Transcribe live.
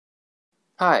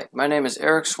Hi, my name is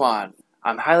Eric Swan.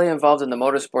 I'm highly involved in the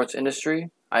motorsports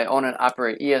industry. I own and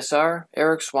operate ESR,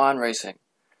 Eric Swan Racing.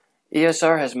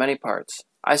 ESR has many parts.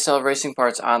 I sell racing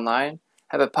parts online,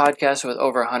 have a podcast with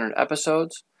over 100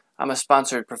 episodes. I'm a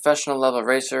sponsored professional level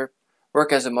racer,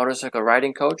 work as a motorcycle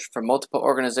riding coach for multiple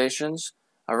organizations,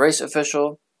 a race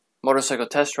official, motorcycle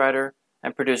test rider,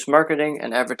 and produce marketing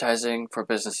and advertising for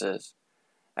businesses.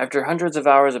 After hundreds of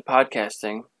hours of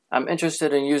podcasting, I'm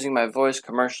interested in using my voice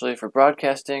commercially for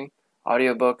broadcasting,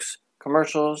 audiobooks,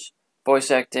 commercials,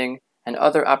 voice acting, and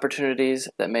other opportunities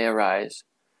that may arise.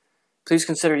 Please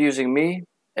consider using me,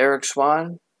 Eric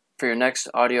Swan, for your next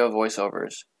audio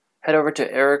voiceovers. Head over to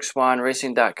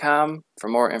ericswanracing.com for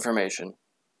more information.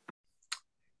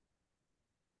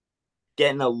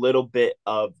 Getting a little bit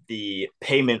of the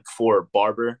payment for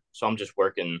barber, so I'm just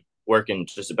working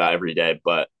just about every day.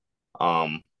 But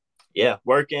yeah,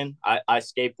 working. I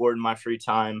skateboard in my free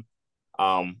time.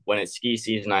 When it's ski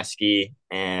season, I ski,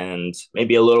 and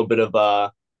maybe a little bit of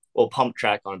a little pump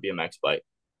track on a BMX bike.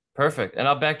 Perfect. And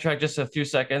I'll backtrack just a few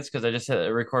seconds because I just hit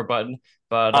the record button.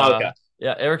 But Oh, okay.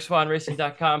 yeah,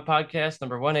 ericswanracing.com podcast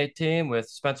number 118 with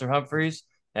Spencer Humphreys.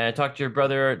 And I talked to your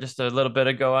brother just a little bit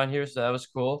ago on here, so that was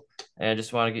cool. And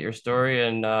just want to get your story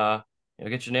and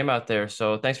get your name out there.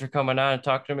 So thanks for coming on and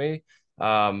talking to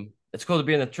me. It's cool to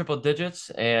be in the triple digits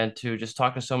and to just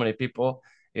talk to so many people.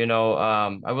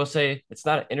 I will say it's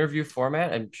not an interview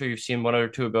format. I'm sure you've seen one or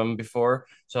two of them before.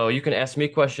 So you can ask me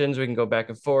questions. We can go back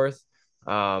and forth.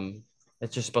 um,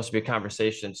 it's just supposed to be a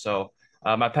conversation. So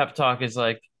my pep talk is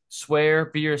like swear,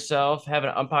 be yourself, have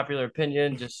an unpopular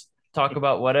opinion, just talk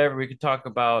about whatever. We could talk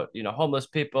about, homeless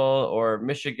people or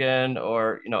Michigan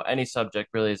or, any subject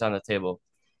really is on the table.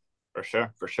 For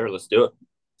sure, for sure. Let's do it.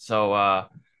 So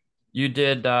you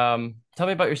did tell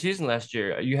me about your season last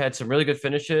year. You had some really good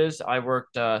finishes. I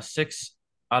worked 6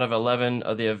 out of 11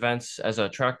 of the events as a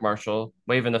track marshal,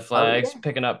 waving the Oh flags, yeah.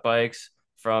 picking up bikes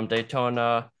from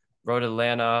Daytona, Road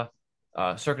Atlanta,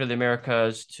 Circuit of the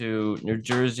Americas to New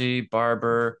Jersey,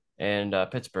 Barber, and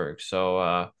Pittsburgh.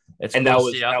 So it's And cool that to see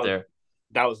was you out that was there.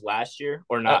 that was last year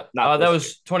or not That this year?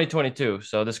 was 2022,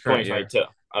 so this current year.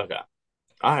 2022. Okay.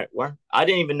 All right. Well, I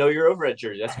didn't even know you're over at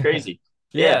Jersey. That's crazy.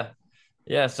 Yeah. Yeah,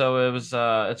 yeah. So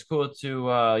it's cool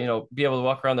to be able to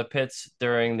walk around the pits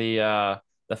during the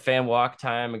fan walk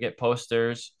time and get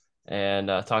posters and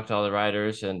talk to all the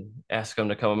riders and ask them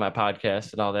to come on my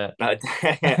podcast and all that.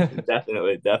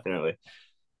 Definitely, definitely.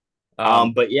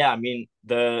 um, But yeah, I mean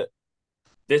the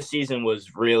this season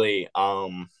was really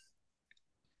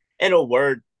in a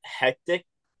word hectic,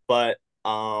 but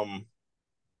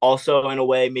also in a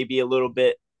way maybe a little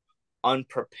bit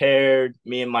unprepared.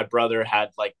 Me and my brother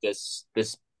had like this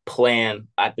plan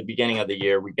at the beginning of the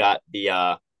year. We got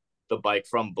the bike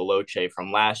from Veloce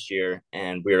from last year,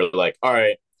 and we were like, all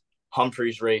right,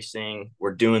 Humphreys Racing,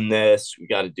 we're doing this. We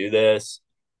got to do this.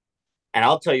 And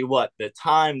I'll tell you what, the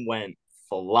time went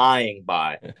flying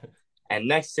by. And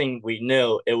next thing we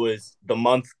knew, it was the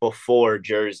month before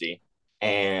Jersey.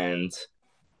 And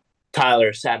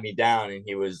Tyler sat me down and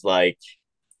he was like,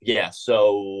 yeah,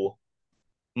 so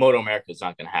Moto America is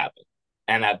not going to happen.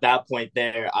 And at that point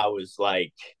there, I was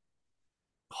like,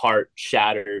 heart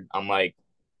shattered. I'm like,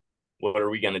 what are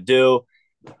we going to do?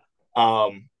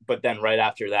 But then right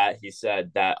after that, he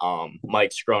said that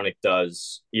Mike Skronik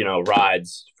does,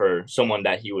 rides for someone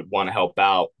that he would want to help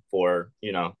out for,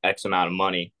 X amount of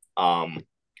money. And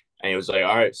he was like,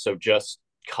 all right, so just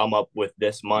come up with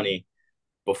this money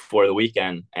before the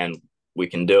weekend and we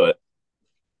can do it.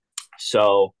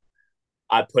 So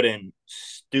I put in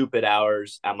stupid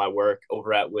hours at my work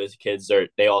over at WizKids.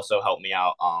 They also help me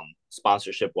out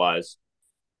sponsorship wise,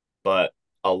 but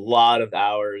a lot of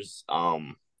hours, a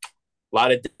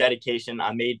lot of dedication.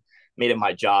 I made it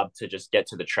my job to just get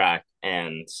to the track.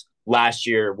 And last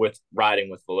year with riding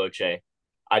with Veloce,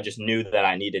 I just knew that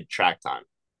I needed track time.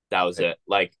 That was it.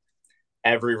 Like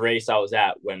every race I was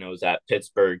at when it was at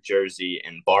Pittsburgh, Jersey,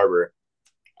 and Barber,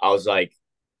 I was like,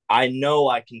 I know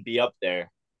I can be up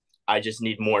there. I just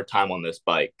need more time on this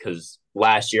bike because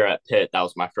last year at Pitt, that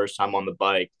was my first time on the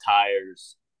bike,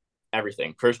 tires,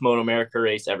 everything. First Moto America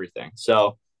race, everything.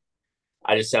 So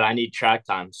I just said I need track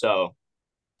time. So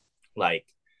like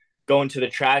going to the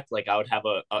track, like I would have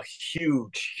a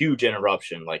huge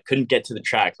interruption. Like couldn't get to the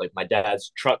track. Like my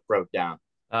dad's truck broke down.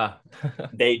 ah,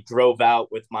 They drove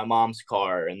out with my mom's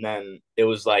car, and then it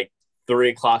was like 3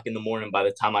 o'clock in the morning by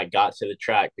the time I got to the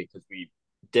track because we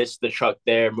ditched the truck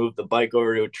there, moved the bike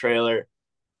over to a trailer,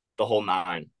 the whole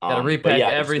nine. got to But repack yeah,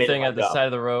 I just made it everything my at the job. side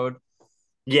of the road.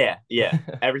 Yeah, yeah,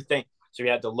 everything. So we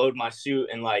had to load my suit,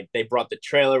 and like they brought the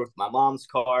trailer with my mom's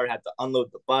car, had to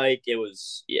unload the bike. It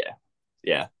was yeah,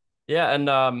 yeah. Yeah, and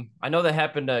I know that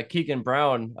happened to Keegan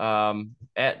Brown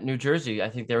at New Jersey. I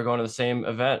think they were going to the same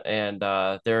event, and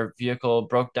their vehicle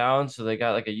broke down, so they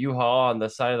got like a U-Haul on the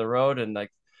side of the road and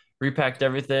like repacked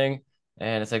everything.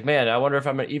 And it's like, man, I wonder if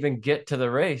I'm gonna even get to the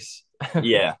race.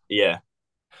 Yeah, yeah,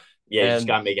 yeah. You just And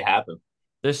gotta make it happen.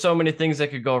 there's so many things that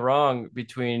could go wrong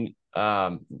between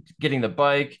getting the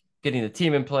bike, getting the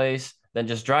team in place, then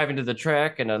just driving to the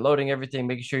track and unloading everything,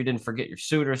 making sure you didn't forget your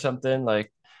suit or something.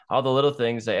 Like all the little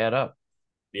things they add up.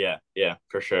 Yeah, yeah,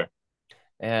 for sure.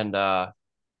 And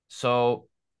so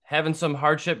having some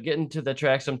hardship getting to the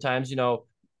track sometimes,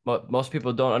 what most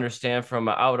people don't understand from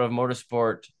an out of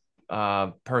motorsport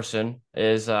person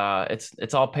is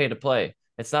it's all pay to play.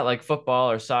 It's not like football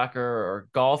or soccer or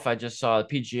golf. I just saw the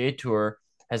PGA Tour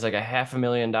has like a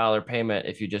 $500,000 payment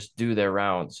if you just do their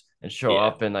rounds and show Yeah,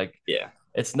 up, and like yeah,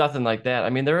 it's nothing like that. I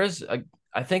mean,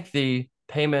 I think the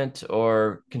payment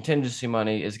or contingency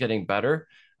money is getting better.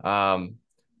 Um,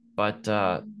 but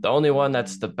the only one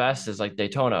that's the best is like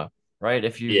Daytona, right?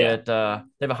 If you yeah, get they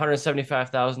have a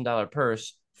 $175,000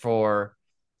 purse for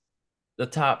the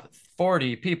top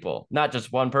 40 people, not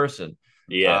just one person.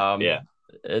 yeah, Um, yeah.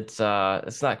 it's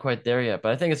not quite there yet,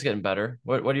 but I think it's getting better.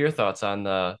 What are your thoughts on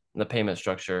the payment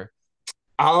structure?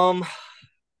 Um,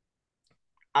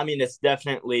 I mean, it's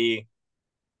definitely,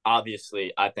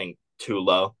 obviously, I think too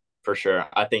low for sure.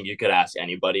 I think you could ask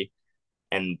anybody,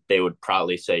 and they would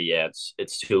probably say, yeah,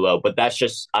 it's too low. But that's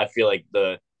just, I feel like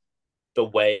the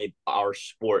way our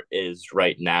sport is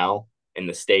right now in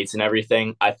the states and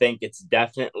everything. I think it's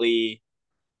definitely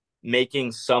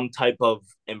making some type of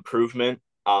improvement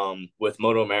with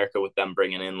Moto America, with them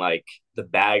bringing in like the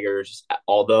baggers,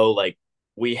 although like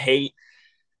we hate,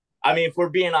 I mean, if we're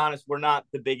being honest, we're not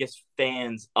the biggest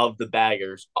fans of the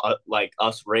baggers, like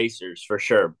us racers for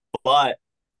sure, but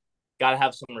got to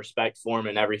have some respect for them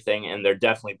and everything, and they're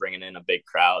definitely bringing in a big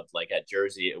crowd. Like at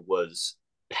Jersey it was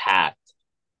packed.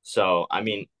 So I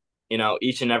mean,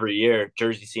 each and every year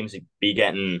Jersey seems to be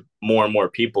getting more and more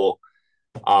people.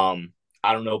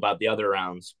 I don't know about the other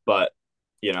rounds, but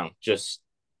just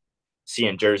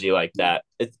seeing Jersey like that,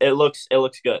 it looks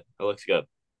good. It looks good.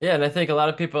 Yeah, and I think a lot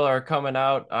of people are coming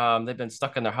out. They've been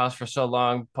stuck in their house for so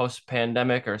long, post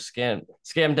pandemic or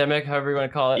scamdemic, however you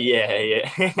want to call it. Yeah,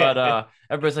 But yeah.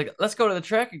 everybody's like, let's go to the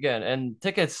track again. And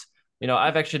tickets,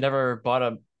 I've actually never bought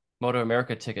a Moto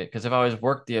America ticket because I've always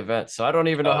worked the event. So I don't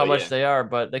even know Oh how much yeah, they are,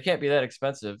 but they can't be that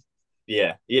expensive.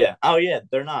 yeah, yeah. Oh yeah,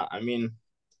 they're not. I mean,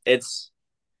 it's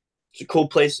it's a cool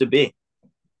place to be.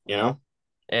 You know,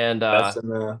 And best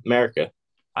in America.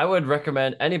 I would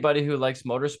recommend anybody who likes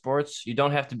motorsports, you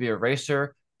don't have to be a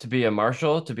racer to be a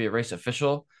marshal, to be a race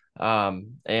official.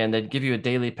 And they'd give you a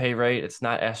daily pay rate. It's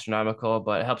not astronomical,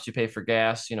 but it helps you pay for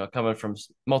gas, coming from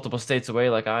multiple states away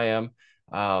like I am.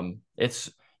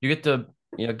 It's you get to,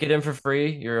 get in for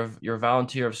free. You're a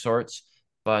volunteer of sorts,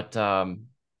 but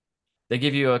they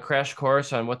give you a crash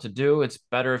course on what to do. It's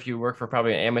better if you work for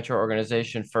probably an amateur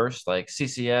organization first, like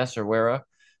CCS or WERA.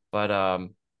 But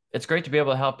it's great to be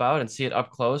able to help out and see it up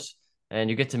close. And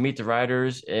you get to meet the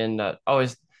riders in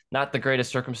always not the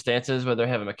greatest circumstances, whether they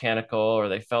have a mechanical or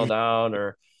they fell down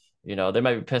or, they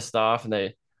might be pissed off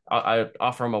and I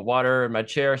offer them a water in my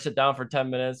chair, sit down for 10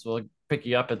 minutes. We'll pick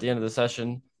you up at the end of the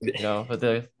session, with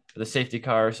a safety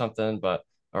car or something,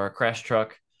 or a crash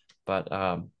truck. But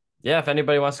yeah, if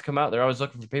anybody wants to come out, they're always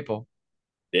looking for people.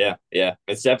 Yeah, yeah.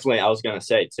 It's definitely. I was gonna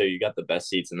say too. You got the best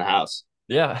seats in the house.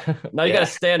 Yeah. Now you got to Yeah,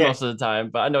 stand most of the time,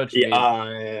 but I know what you yeah. mean.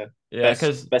 Yeah. Yeah, Best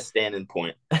because best standing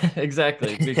point.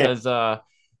 exactly, because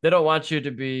they don't want you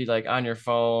to be like on your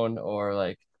phone or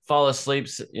like fall asleep,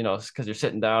 because you're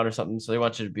sitting down or something. So they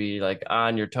want you to be like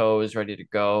on your toes, ready to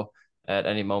go at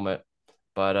any moment.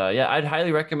 But yeah, I'd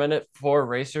highly recommend it for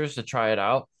racers to try it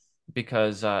out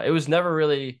because it was never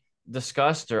really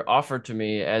discussed or offered to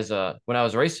me as when I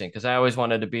was racing because I always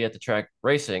wanted to be at the track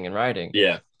racing and riding.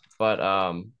 Yeah, But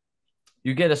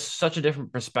you get such a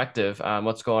different perspective on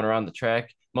what's going around the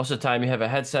track. Most of the time, you have a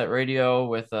headset radio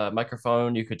with a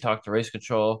microphone. You could talk to race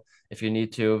control if you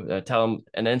need to, tell them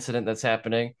an incident that's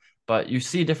happening. But you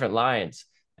see different lines,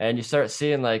 and you start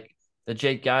seeing like the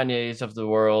Jake Gagnes of the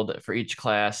world for each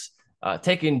class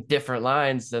taking different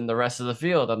lines than the rest of the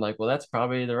field. I'm like, well, that's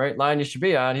probably the right line you should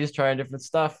be on. He's trying different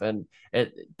stuff, and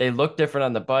they look different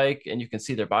on the bike, and you can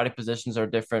see their body positions are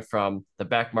different from the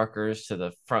back markers to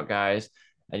the front guys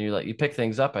and you pick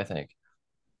things up, I think.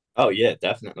 oh yeah,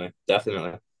 definitely,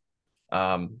 definitely.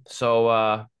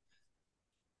 So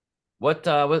what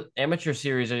amateur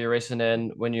series are you racing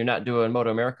in when you're not doing Moto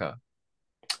America?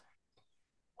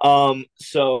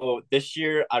 So this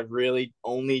year I really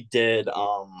only did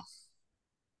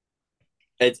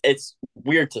it's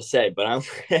weird to say, but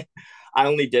I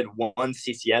only did one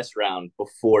CCS round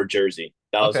before Jersey.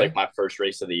 That was like Okay. my first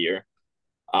race of the year.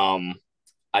 Um,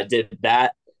 I did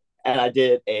that, and I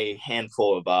did a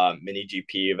handful of mini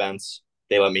GP events.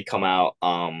 They let me come out.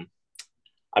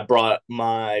 I brought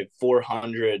my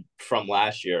 400 from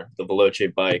last year, the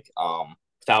Veloce bike,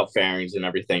 without fairings and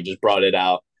everything. Just brought it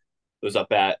out. It was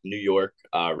up at New York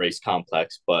Race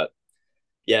Complex, but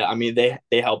yeah, I mean they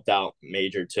helped out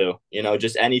major too. You know,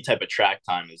 just any type of track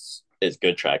time is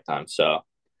good track time. So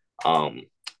um,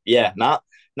 yeah, not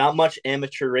much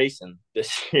amateur racing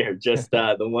this year. Just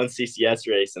the one CCS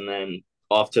race, and then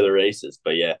off to the races.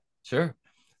 But yeah, Sure.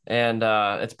 And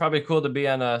it's probably cool to be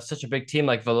on such a big team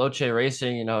like Veloce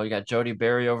Racing. You know, you got Jody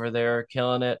Berry over there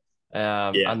killing it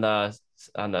yeah. on the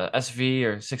SV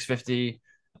or 650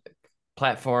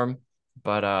 platform.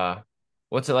 But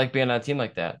what's it like being on a team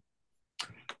like that?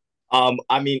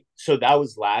 I mean, so that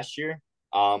was last year.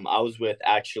 I was with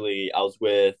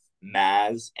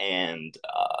Maz and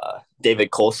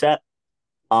David Colset.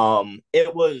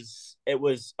 It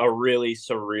was a really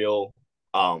surreal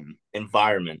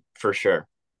environment for sure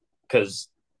because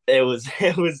it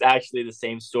was actually the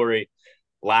same story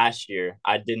last year.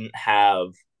 I didn't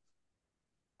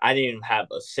even have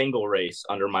a single race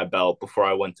under my belt before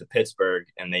I went to Pittsburgh,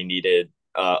 and they needed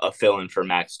a fill in for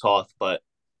Max Toth. But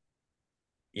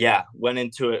yeah, went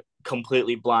into it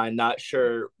completely blind, not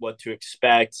sure what to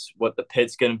expect, what the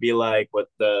pit's going to be like, what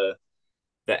the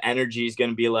energy is going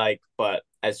to be like. But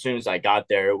as soon as I got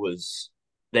there, it was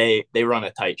they run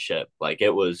a tight ship. Like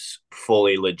it was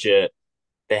fully legit.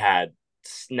 They had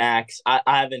snacks.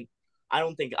 I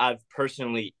don't think I've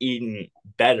personally eaten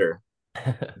better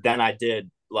than I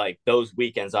did like those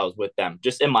weekends I was with them,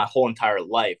 just in my whole entire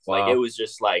life. Like it Wow. was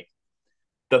just like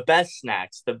the best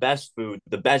snacks, the best food,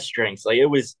 the best drinks. Like it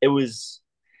was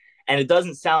and it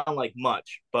doesn't sound like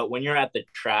much, but when you're at the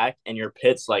track and your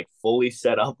pit's like fully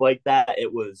set up like that,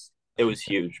 it was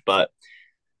huge. But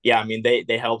yeah, I mean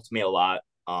they helped me a lot.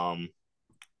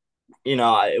 You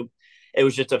know, it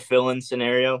was just a fill-in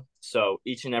scenario. So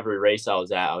each and every race I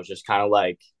was at, I was just kind of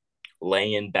like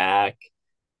laying back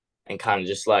and kind of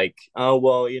just like, oh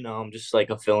well, you know, I'm just like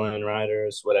a fill-in rider,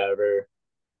 whatever.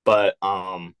 But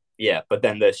yeah, but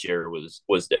then this year was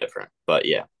different. But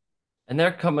yeah. And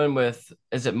they're coming with,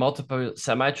 is it multiple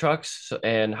semi trucks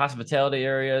and hospitality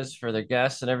areas for their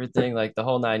guests and everything, like the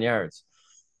whole 9 yards?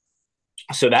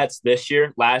 So that's this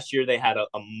year. Last year they had a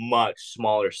much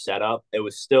smaller setup. It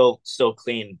was still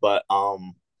clean, but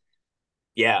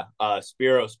yeah,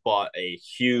 Spiros bought a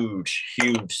huge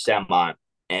semi,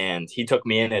 and he took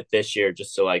me in it this year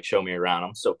just to like show me around.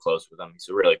 I'm so close with him. He's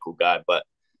a really cool guy, but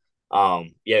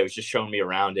yeah, it was just showing me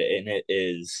around it, and it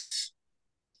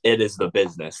is the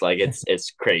business. Like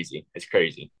it's crazy. It's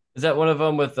crazy. Is that one of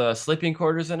them with sleeping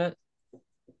quarters in it?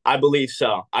 I believe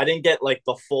so. I didn't get like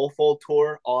the full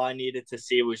tour. All I needed to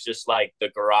see was just like the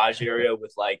garage area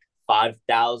with like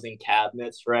 5,000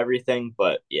 cabinets for everything.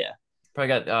 But yeah, Probably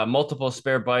got multiple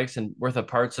spare bikes and worth of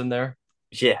parts in there.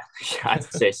 yeah, I'd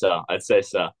say so. I'd say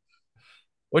so.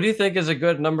 What do you think is a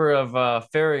good number of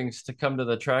fairings to come to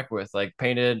the track with? Like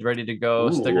painted, ready to go,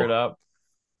 Ooh. stickered up?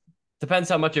 Depends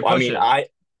how much you Well, I push mean, it.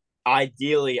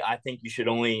 ideally, I think you should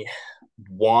only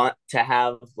want to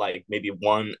have like maybe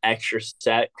one extra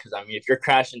set because I mean, if you're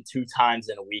crashing two times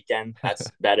in a weekend,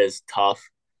 that is tough.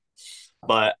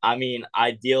 But I mean,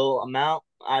 ideal amount,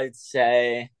 I'd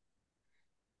say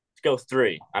go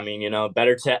three. I mean, you know,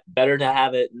 better to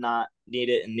have it, not need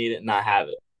it, and need it, not have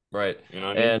it. Right. You know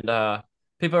what I mean? And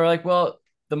people are like, well,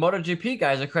 the MotoGP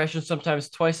guys are crashing sometimes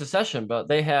twice a session, but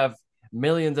they have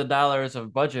millions of dollars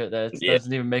of budget that Yeah,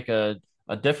 doesn't even make a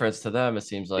difference to them, it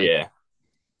seems like. yeah,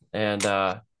 And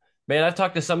man, I've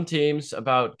talked to some teams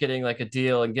about getting like a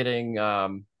deal and getting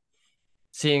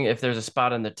seeing if there's a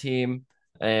spot on the team.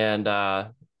 And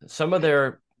some of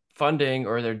their funding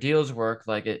or their deals work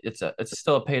like it's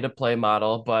still a pay to play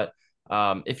model, but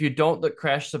if you don't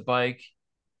crash the bike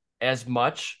as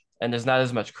much and there's not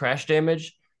as much crash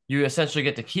damage, you essentially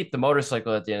get to keep the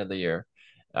motorcycle at the end of the year.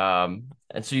 And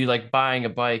so you like buying a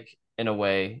bike in a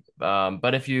way.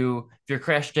 But if your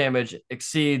crash damage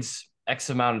exceeds X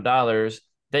amount of dollars,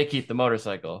 they keep the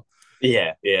motorcycle.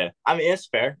 yeah, yeah. I mean, it's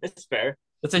fair. It's fair.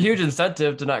 It's a huge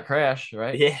incentive to not crash,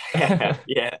 right? Yeah,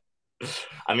 yeah.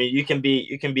 I mean, you can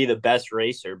be the best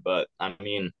racer, but I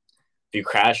mean, if you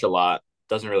crash a lot, it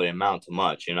doesn't really amount to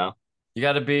much, you know? You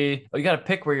got to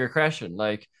pick where you're crashing.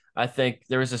 Like I think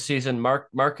there was a season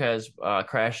Marquez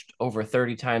crashed over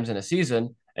 30 times in a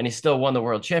season and he still won the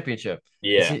world championship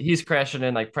because Yeah, he's crashing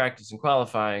in like practice and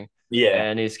qualifying yeah,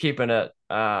 and he's keeping it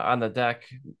on the deck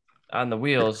on the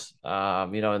wheels,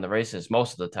 in the races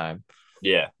most of the time.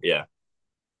 Yeah, yeah.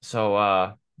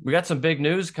 So we got some big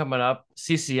news coming up.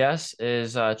 CCS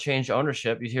is changed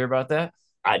ownership. You hear about that?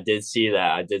 I did see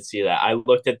that. I did see that. I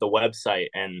looked at the website,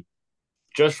 and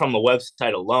just from the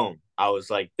website alone, I was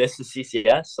like, this is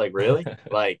CCS? Like, really?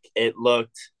 Like, it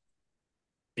looked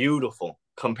beautiful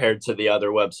compared to the other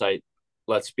website.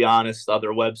 Let's be honest, the other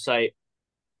website,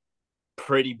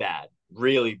 pretty bad,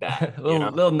 really bad,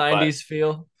 little but 90s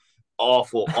feel.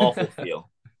 awful, awful feel.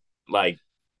 Like,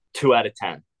 2 out of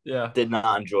 10. Yeah. Did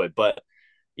not enjoy. But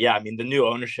yeah, I mean, the new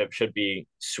ownership should be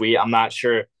sweet. I'm not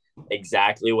sure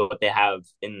exactly what they have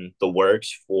in the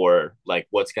works for like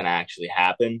what's going to actually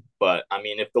happen. But I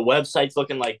mean, if the website's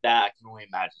looking like that, I can only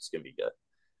imagine it's going to be good.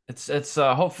 It's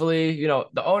hopefully,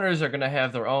 the owners are going to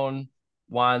have their own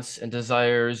wants and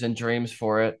desires and dreams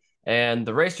for it, and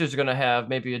the racers are going to have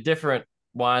maybe a different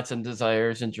wants and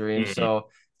desires and dreams. Mm-hmm. So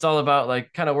it's all about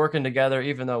like kind of working together,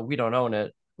 even though we don't own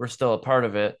it, we're still a part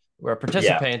of it. We're Yeah.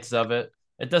 participants of it.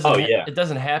 Oh, yeah. It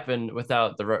doesn't happen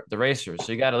without the racers.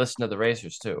 So you got to listen to the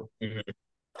racers too.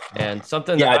 Mm-hmm. And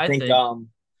something Yeah. that I think,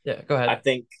 yeah, go I ahead.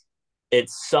 think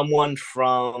it's someone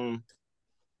from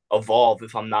Evolve,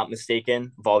 if I'm not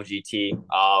mistaken, Evolve GT.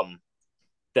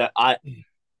 That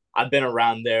I've been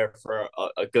around there for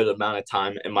a good amount of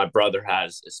time, and my brother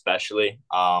has especially.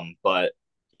 But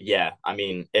yeah, I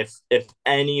mean, if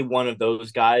any one of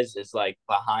those guys is like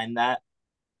behind that,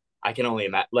 I can only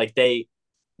imagine. Like they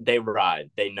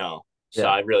ride, they know. So Yeah.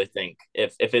 I really think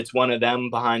if it's one of them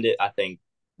behind it, I think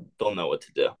they'll know what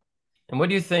to do. And what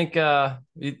do you think?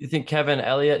 You think Kevin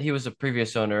Elliott? He was a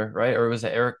previous owner, right? Or was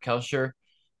it Eric Kelcher?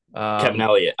 Kevin Um,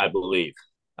 Elliott, I believe.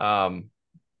 um,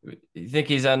 you think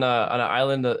he's on an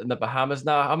island in the Bahamas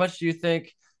now? How much do you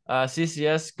think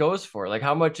CCS goes for? Like,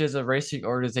 how much is a racing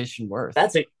organization worth?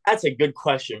 That's a good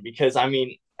question because I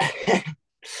mean,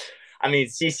 I mean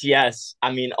CCS.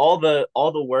 I mean all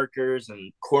the workers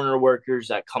and corner workers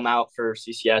that come out for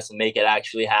CCS and make it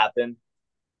actually happen.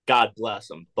 God bless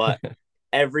them. But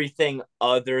everything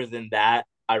other than that,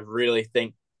 I really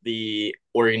think the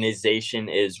organization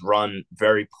is run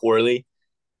very poorly.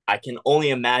 I can only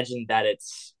imagine that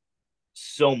it's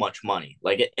so much money.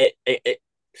 Like it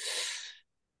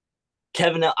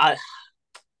Kevin, I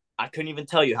couldn't even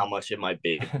tell you how much it might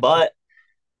be, but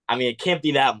I mean, it can't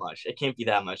be that much. It can't be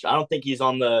that much. I don't think he's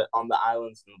on the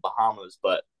islands in the Bahamas,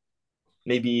 but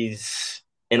maybe he's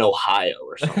in Ohio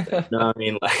or something. You know what I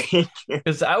mean? Like,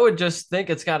 Because I would just think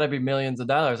it's got to be millions of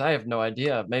dollars. I have no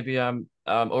idea. Maybe I'm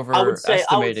I would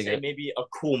overestimating say it. maybe a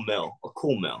cool mill.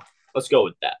 Let's go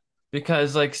with that.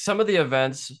 Because like some of the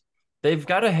events, they've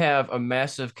got to have a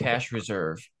massive cash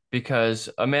reserve. Because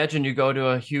imagine you go to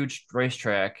a huge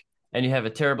racetrack and you have a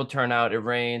terrible turnout, it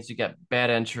rains, you get bad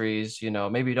entries,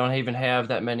 maybe you don't even have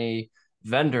that many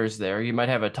vendors there. You might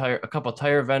have a couple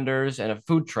tire vendors and a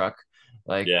food truck.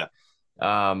 Like, Yeah,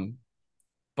 um,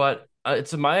 but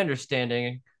it's my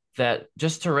understanding that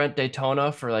just to rent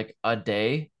Daytona for like a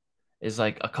day is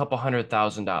like a couple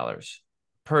 $100,000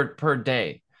 per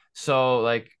day. So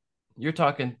like you're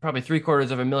talking probably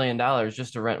 $750,000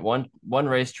 just to rent one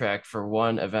racetrack for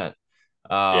one event.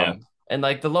 yeah, And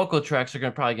like the local tracks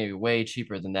are probably gonna be way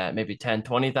cheaper than that, maybe 10,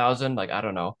 20,000. Like I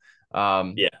don't know.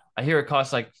 Um, yeah, I hear it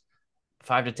costs like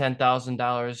 $5,000 to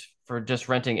 $10,000 for just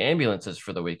renting ambulances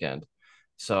for the weekend.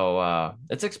 So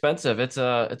it's expensive.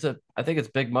 I think it's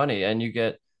big money, and you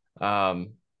get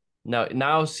um,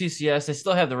 now CCS. They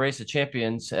still have the Race of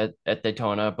Champions at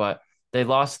Daytona, but they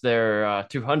lost their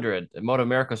 200. Moto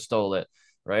America stole it,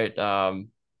 right?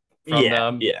 From yeah,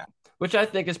 them, yeah. which I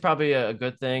think is probably a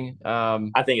good thing.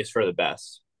 I think it's for the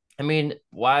best. I mean,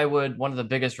 why would one of the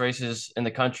biggest races in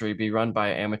the country be run by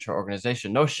an amateur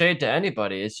organization? No shade to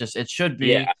anybody. It's just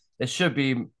Yeah, it should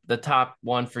be the top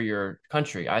one for your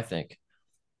country, I think.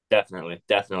 definitely,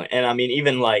 definitely. And I mean,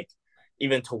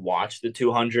 even to watch the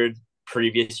 200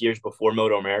 previous years before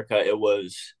Moto America, it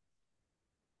was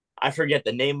I forget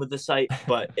the name of the site,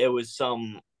 but it was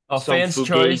Oh, some Fans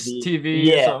Choice Fugazi.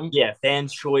 TV or Yeah, something. yeah,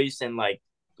 fans choice and like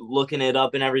looking it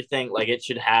up and everything. Like it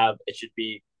should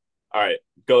be all right,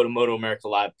 go to Moto America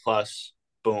Live Plus,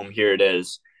 boom, here it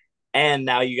is. And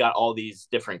now you got all these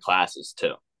different classes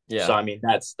too. So Yeah. I mean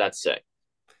that's sick.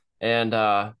 And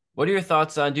what are your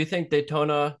thoughts on? Do you think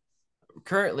Daytona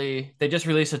currently they just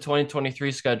released a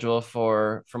 2023 schedule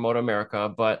for Moto America,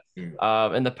 but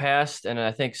Mm. in the past and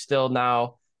I think still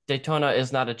now Daytona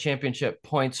is not a championship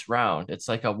points round. It's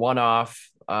like a one-off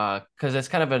because it's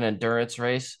kind of an endurance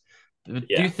race. Do you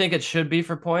Yeah. think it should be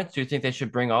for points? Do you think they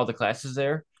should bring all the classes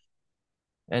there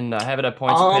and have it a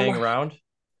points paying Um round?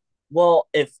 well,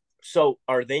 if So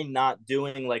are they not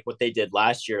doing like what they did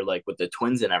last year, like with the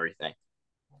twins and everything?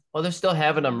 Well, they're still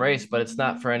having them race, but it's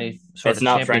not for any sort It's of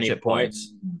not for any championship points.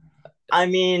 points. I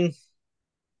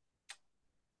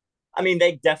mean,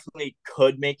 they definitely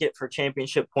could make it for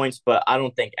championship points, but I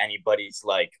don't think anybody's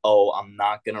like, oh, I'm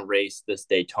not gonna race this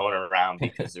Daytona around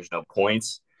because there's no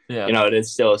points. Yeah. It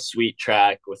is still a sweet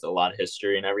track with a lot of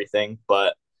history and everything.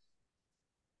 But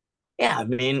yeah,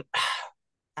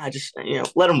 I just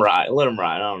let them ride, let them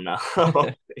ride. I don't know.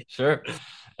 Sure.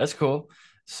 That's cool.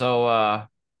 So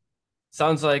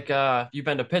sounds like you've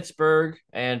been to Pittsburgh,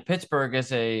 and Pittsburgh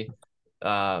is a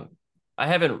uh I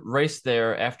haven't raced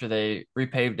there after they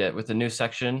repaved it with the new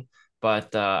section,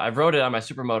 but I've rode it on my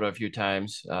supermoto a few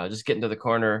times, just getting to the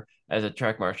corner as a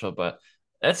track marshal, but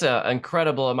that's an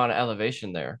incredible amount of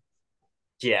elevation there.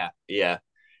 Yeah, yeah.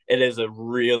 It is a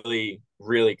really,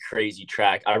 really crazy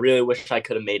track. I really wish I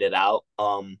could have made it out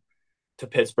to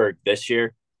Pittsburgh this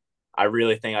year. I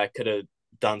really think I could have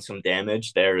done some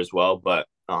damage there as well. But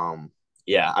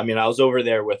yeah, I was over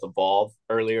there with Evolve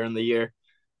earlier in the year,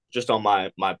 just on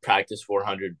my practice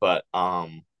 400. But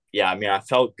yeah, I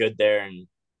felt good there and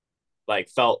like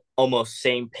felt almost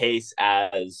same pace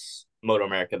as Moto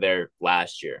America there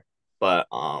last year. But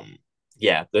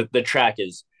yeah, the track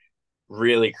is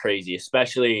really crazy,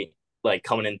 especially like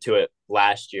coming into it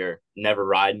last year, never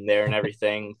riding there and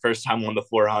everything. First time on the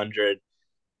 400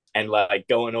 and like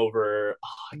going over,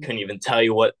 I couldn't even tell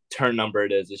you what turn number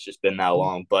it is. It's just been that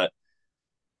long, but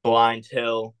blind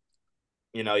hill,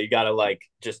 you got to like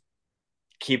just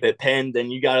keep it pinned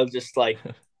and you got to just like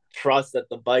trust that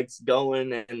the bike's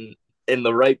going and in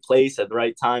the right place at the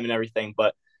right time and everything.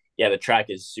 But yeah, the track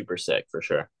is super sick for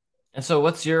sure. And so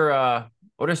what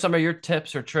are some of your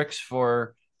tips or tricks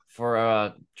for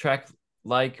a track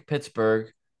like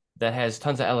Pittsburgh that has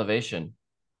tons of elevation?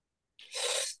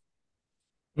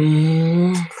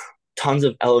 Mm, tons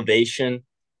of elevation.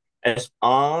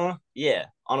 Yeah,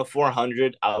 on a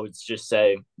 400, I would just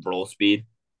say roll speed.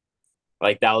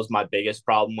 Like that was my biggest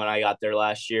problem when I got there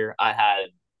last year. I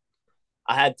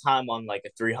had time on like a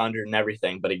 300 and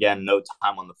everything, but again, no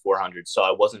time on the 400. So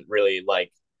I wasn't really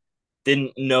like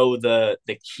didn't know the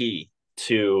key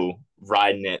to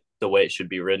riding it the way it should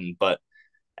be ridden. But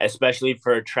especially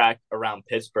for a track around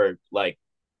Pittsburgh, like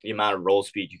the amount of roll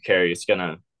speed you carry, it's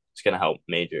gonna help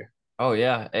major. Oh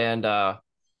yeah, and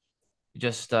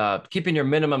just keeping your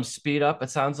minimum speed up, it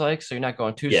sounds like, so you're not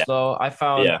going too Yeah, slow. I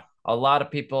found yeah. a lot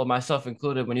of people, myself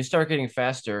included, when you start getting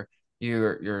faster,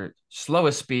 your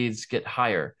slowest speeds get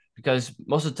higher because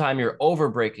most of the time you're over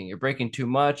braking. You're braking too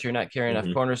much. You're not carrying enough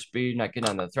Hmm. corner speed. You're not getting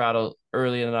on the throttle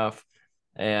early enough,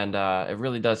 and it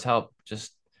really does help.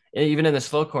 Just even in the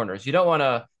slow corners, you don't want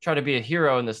to try to be a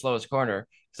hero in the slowest corner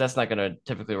because that's not going to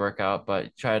typically work out.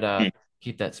 But try to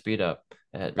keep that speed up.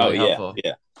 Oh Really yeah, helpful.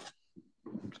 yeah.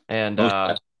 And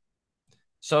Most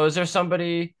so, is there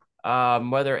somebody,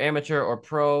 whether amateur or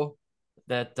pro,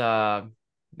 that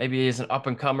maybe is an up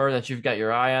and comer that you've got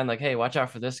your eye on? Like, hey, watch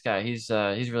out for this guy. He's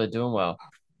really doing well.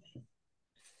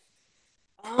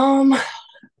 um,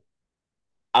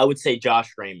 I would say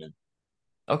Josh Raymond.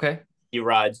 Okay, He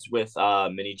rides with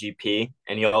Mini GP,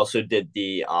 and he also did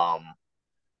the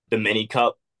Mini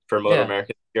Cup for Moto yeah,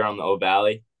 America here on the O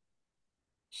Valley.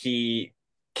 He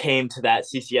came to that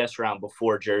CCS round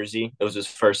before Jersey. It was his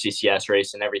first CCS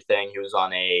race and everything. He was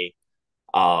on a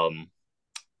um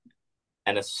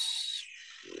NS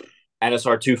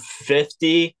NSR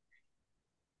 250.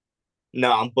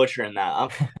 No, I'm butchering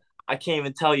that. I can't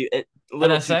even tell you it.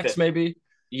 Little NSX 250. maybe.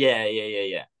 Yeah, yeah, yeah,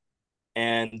 yeah.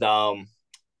 And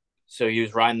so he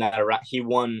was riding that around. He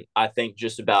won, I think,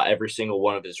 just about every single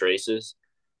one of his races.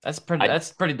 That's pretty. I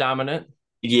That's pretty dominant.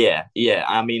 Yeah, yeah.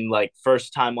 Like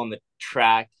first time on the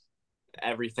track,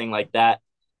 everything like that.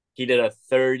 He did a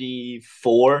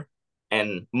 34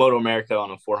 and Moto America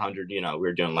on a 400, we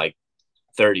were doing like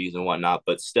 30s and whatnot,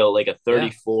 but still like a Yeah.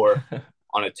 34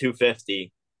 on a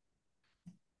 250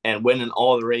 and winning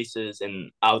all the races.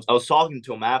 And I was talking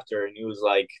to him after and he was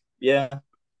like, yeah,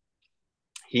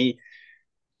 he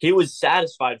he was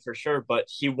satisfied for sure, but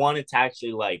he wanted to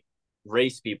actually like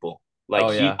race people. Like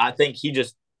Oh yeah. I think he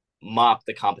just mopped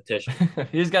the competition,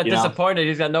 He's got you know? disappointed.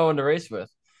 He's got no one to race with.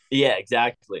 Yeah,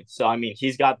 exactly. So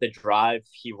he's got the drive.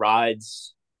 He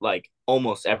rides like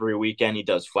almost every weekend. He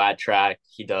does flat track.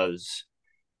 He does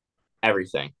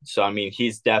everything. So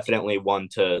he's definitely one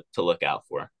to look out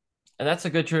for. And that's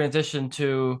a good transition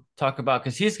to talk about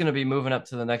because he's going to be moving up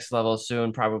to the next level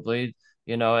soon, probably,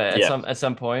 Yeah. at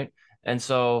some point. And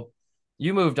so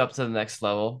you moved up to the next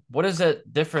level. What is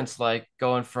that difference like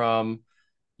going from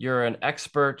you're an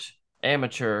expert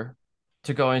amateur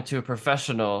to going to a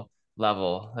professional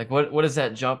level? Like what is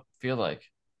that jump feel like?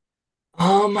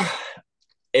 Um,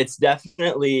 it's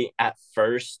definitely at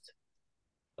first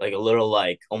like a little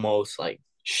like almost like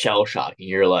shell shocking.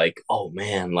 You're like, oh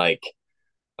man, like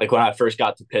when I first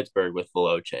got to Pittsburgh with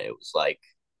Veloce, it was like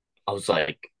I was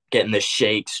like getting the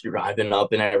shakes driving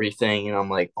up and everything, and I'm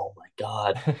like, oh my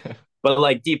god. But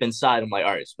like deep inside, I'm like,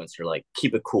 all right, Spencer, like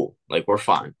keep it cool. Like we're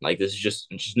fine. Like this is just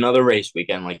another race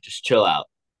weekend. Like just chill out.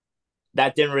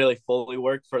 That didn't really fully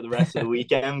work for the rest of the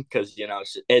weekend because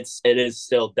it is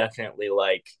still definitely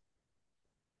like,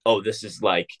 oh, this is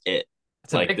like it.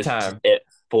 It's a Like big this is time. it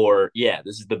for yeah,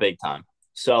 this is the big time.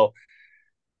 So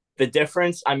the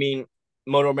difference, I mean,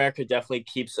 Moto America definitely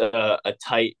keeps a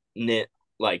tight knit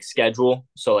like schedule.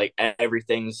 So like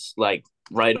everything's like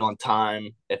right on time.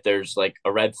 If there's like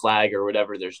a red flag or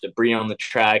whatever, there's debris on the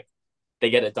track, they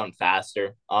get it done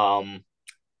faster.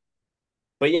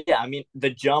 But yeah, I mean the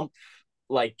jump,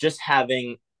 like just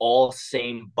having all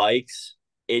same bikes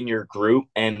in your group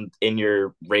and in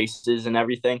your races and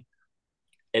everything,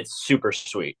 it's super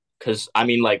sweet. Cause I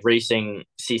mean, like racing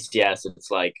CCS, it's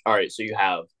like, all right, so you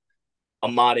have a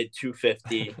modded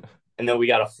 250, and then we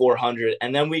got a 400,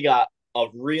 and then we got a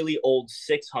really old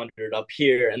 600 up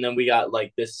here, and then we got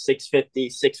like this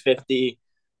 650.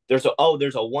 There's a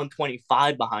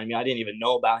 125 behind me. I didn't even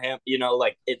know about him.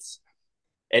 Like it's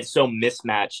so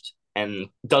mismatched and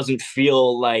doesn't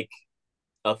feel like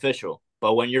official.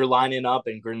 But when you're lining up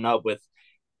and grinning up with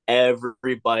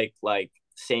every bike, like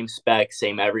same spec,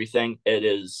 same everything,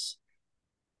 it's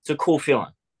a cool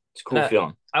feeling. It's a And cool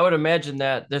feeling. I would imagine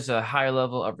that there's a high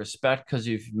level of respect because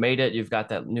you've made it, you've got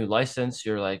that new license,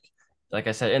 you're like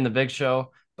I said, in the big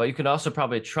show, but you can also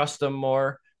probably trust them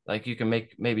more. Like you can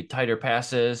make maybe tighter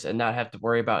passes and not have to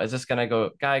worry about is this guy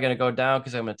gonna go down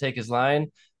because I'm gonna take his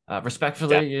line, Def-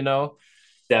 respectfully, you know,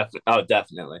 oh,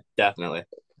 definitely, definitely.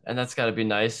 and that's got to be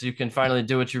nice. You can finally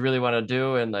do what you really want to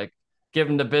do and like give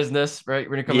them the business right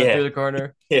when you're coming Yeah, through the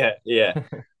corner. yeah.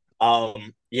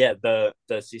 Yeah, the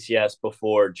CCS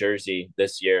before Jersey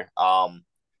this year. I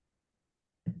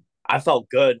felt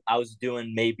good. I was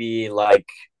doing maybe like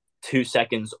 2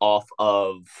 seconds off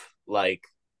of like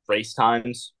race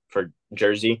times for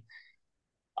Jersey.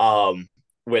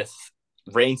 With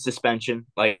rain suspension,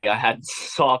 like I had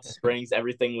soft springs,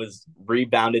 everything was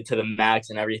rebounded to the max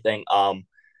and everything.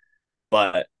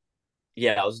 But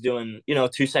yeah, I was doing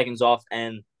 2 seconds off,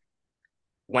 and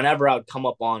whenever I would come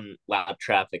up on lap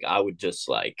traffic, I would just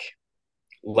like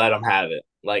let them have it.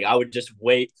 Like I would just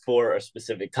wait for a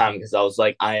specific time because I was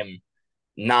like, I am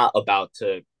not about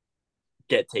to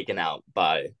get taken out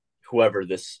by whoever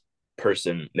this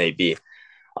person may be.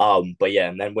 But yeah,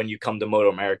 and then when you come to Moto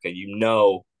America,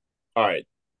 all right,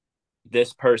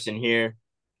 this person here,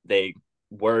 they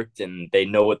worked and they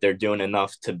know what they're doing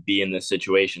enough to be in this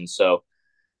situation. So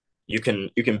you can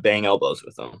bang elbows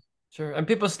with them. Sure. And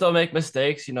people still make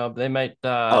mistakes, they might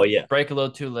Oh yeah, break a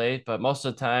little too late, but most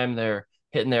of the time they're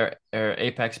hitting their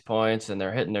apex points and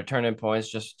they're hitting their turning points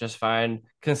just fine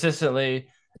consistently.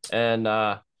 And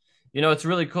it's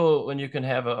really cool when you can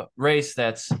have a race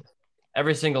that's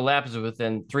every single lap is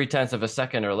within 3/10 of a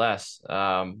second or less.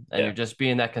 And yeah. you're just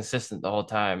being that consistent the whole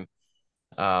time.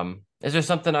 Is there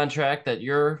something on track that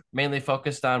you're mainly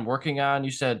focused on working on?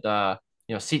 You said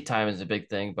seat time is a big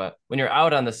thing, but when you're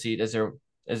out on the seat, is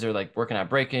there like working on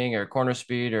braking or corner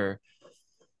speed or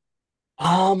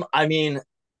I mean,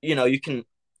 you can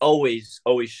always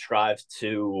strive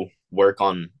to work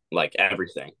on like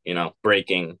everything,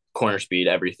 braking, corner speed,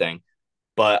 everything.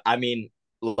 But I mean,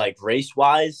 like race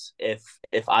wise, if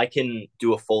I can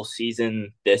do a full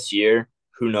season this year,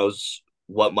 who knows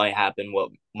what might happen, what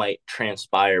might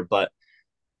transpire. But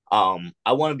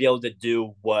I want to be able to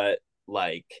do what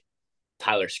like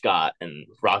Tyler Scott and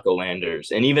Rocco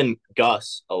Landers and even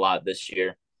Gus a lot this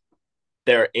year.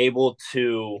 They're able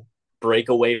to break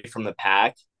away from the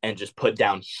pack and just put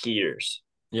down heaters.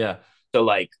 yeah, So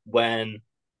like when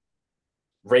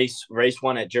race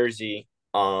one at Jersey,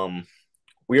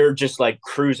 we were just like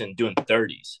cruising doing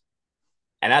 30s.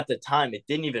 And at the time it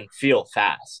didn't even feel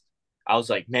fast. I was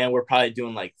like, man, we're probably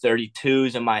doing like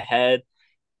 32s in my head.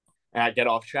 And I get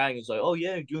off track and it's like, oh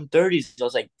yeah, you're doing 30s. I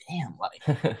was like, damn,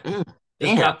 like, just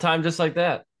damn. drop time just like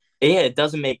that. Yeah, it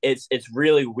doesn't make it's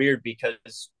really weird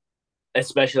because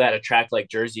especially at a track like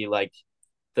Jersey, like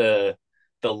the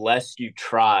the less you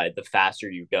try, the faster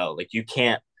you go. Like you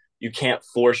can't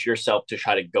force yourself to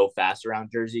try to go fast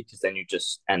around Jersey because then you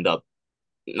just end up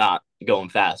not going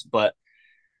fast. But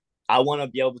I want to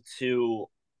be able to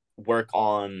work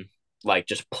on like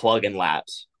just plug in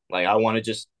laps. Like I want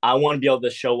to be able to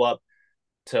show up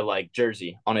to like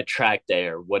Jersey on a track day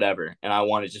or whatever, and I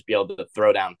want to just be able to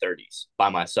throw down 30s by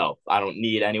myself. I don't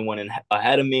need anyone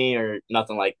ahead of me or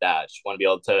nothing like that. I just want to be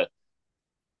able to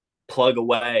plug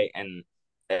away, and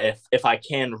if I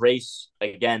can race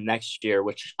again next year,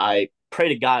 which I pray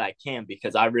to God I can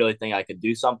because I really think I could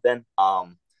do something.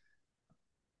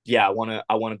 Yeah, I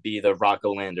want to be the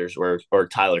Rocco Landers or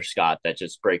Tyler Scott that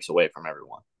just breaks away from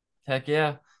everyone. Heck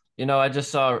yeah. I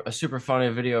just saw a super funny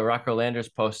video Rocco Landers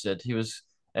posted. He was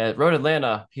at Road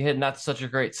Atlanta. He had not such a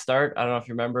great start. I don't know if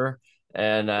you remember.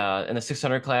 And in the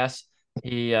 600 class,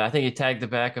 I think he tagged the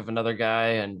back of another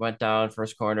guy and went down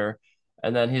first corner.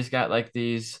 And then he's got like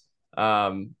these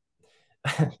um,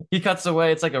 he cuts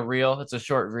away. It's like a reel. It's a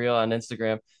short reel on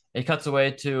Instagram. He cuts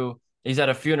away to he's at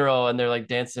a funeral and they're like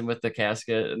dancing with the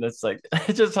casket, and it's like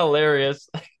it's just hilarious.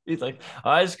 He's like,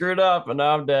 I screwed up and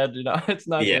now I'm dead. It's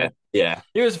not Yeah, good. yeah.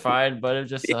 He was fine, but it was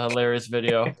just a hilarious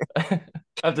video. I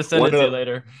have to send it One to you of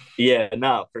later. Yeah,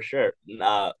 no, for sure.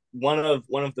 One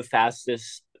of the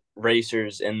fastest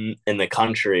racers in the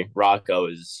country, Rocco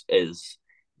is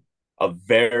a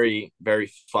very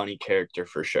very funny character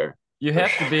for sure. You For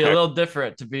have to be a sure. little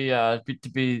different to be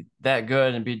that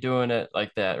good and be doing it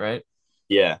like that, right?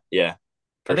 Yeah, yeah,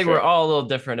 I for think we're sure. all a little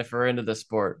different if we're into the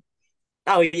sport.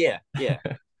 Oh yeah, yeah.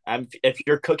 If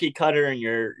you're cookie cutter and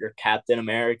you're Captain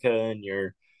America and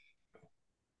it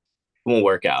won't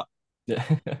work out.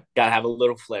 Gotta have a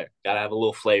little flair. Gotta have a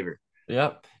little flavor.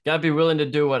 Yep. Got to be willing to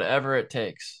do whatever it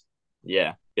takes.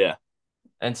 Yeah, yeah.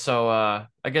 And so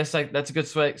I guess like that's a good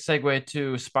segue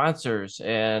to sponsors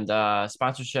and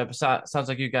sponsorship. Sounds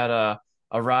like you got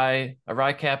a rye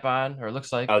cap on, or it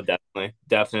looks like Oh, definitely,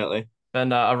 definitely.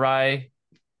 been a rye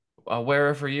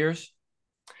wearer for years.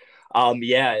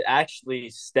 Yeah, it actually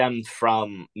stemmed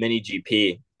from mini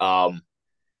GP.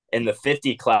 In the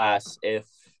 50 class, if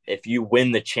you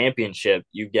win the championship,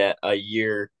 you get a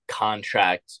year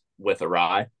contract with a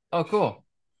rye. Oh, cool.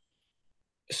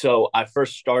 So I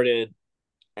first started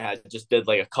and I just did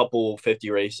like a couple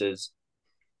 50 races.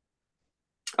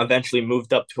 Eventually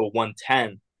moved up to a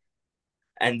 110,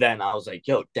 and then I was like,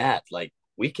 "Yo, Dad, like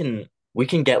we can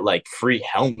get like free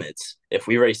helmets if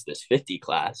we race this 50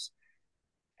 class."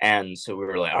 And so we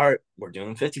were like, all right, we're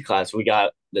doing 50 class. We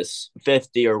got this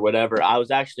 50 or whatever. I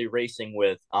was actually racing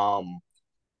with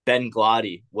Ben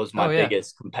Glotty was my Oh yeah.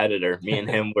 biggest competitor. Me and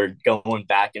him were going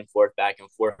back and forth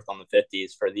on the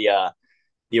 50s for the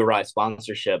Arai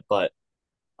sponsorship. But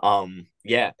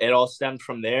yeah, it all stemmed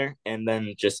from there. And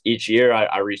then just each year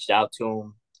I reached out to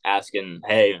him asking,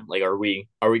 hey, like are we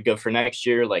good for next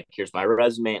year? Like here's my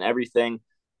resume and everything.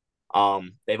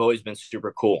 They've always been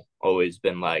super cool. Always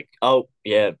been like, oh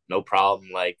yeah, no problem.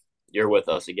 Like you're with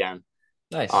us again.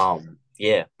 Nice.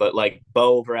 Yeah, but like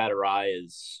Bo over at Arai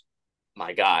is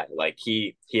my guy. Like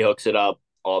he hooks it up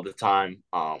all the time.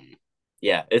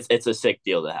 Yeah, it's a sick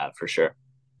deal to have for sure.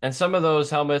 And some of those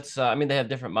helmets, I mean, they have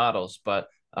different models, but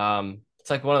it's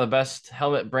like one of the best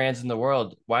helmet brands in the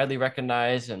world, widely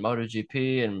recognized in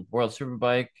MotoGP and World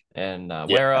Superbike and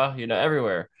Yeah, Wera,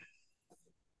 everywhere.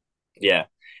 yeah,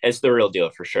 it's the real deal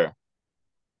for sure.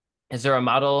 Is there a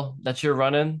model that you're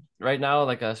running right now,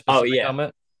 like a Oh specific yeah,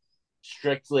 helmet?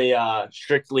 strictly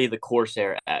the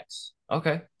Corsair X.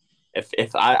 Okay.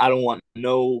 If I don't want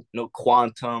no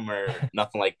quantum or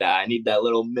nothing like that. I need that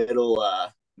little middle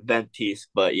vent piece.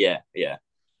 But yeah, yeah,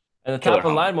 And the killer top of the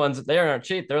helmet. line ones, they aren't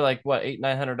cheap. They're like what,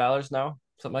 $800-900 now,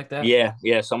 something like that. Yeah,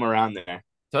 yeah, somewhere around there.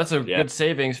 So that's a Yeah, good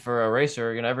savings for a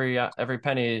racer. Every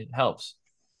penny helps.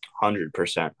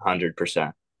 100%,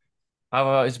 100%. I've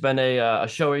always been a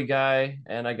showy guy,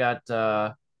 and I got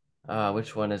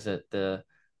which one is it? The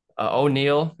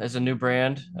O'Neill is a new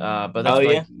brand, but that's Oh for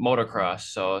like yeah, motocross.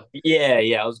 So yeah,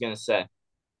 yeah. I was gonna say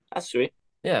that's sweet.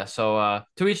 yeah, so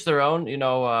to each their own.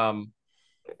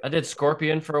 I did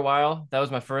Scorpion for a while. That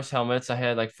was my first helmets. I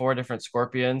had like four different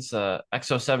Scorpions,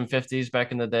 XO 750s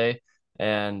back in the day,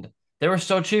 and they were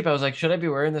so cheap. I was like, should I be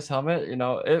wearing this helmet?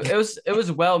 It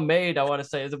was well made. I want to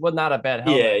say it was not a bad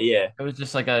Yeah, helmet. yeah. It was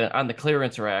just like on the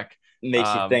clearance rack.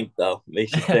 Makes you Um, think though.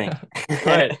 Makes you think.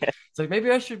 right. It's like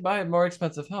maybe I should buy a more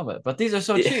expensive helmet, but these are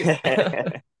so cheap.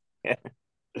 Yeah.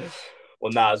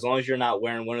 Well, nah. As long as you're not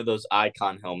wearing one of those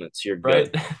icon helmets, you're Right.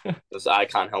 good. Those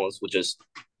icon helmets will just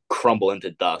crumble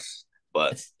into dust.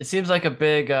 But It seems like a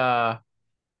big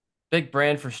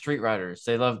brand for street riders.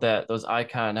 They love those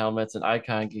icon helmets and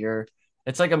icon gear.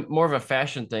 It's like a more of a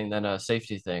fashion thing than a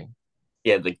safety thing.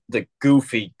 yeah, the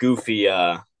goofy.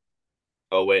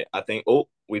 Oh wait, I think. Oh,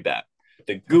 we back.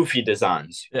 The goofy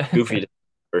designs. Yeah. Goofy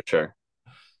for sure.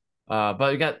 But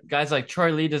we got guys like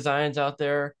Troy Lee Designs out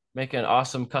there making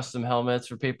awesome custom helmets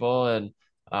for people, and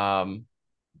um,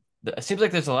 it seems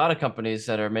like there's a lot of companies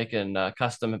that are making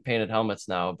custom painted helmets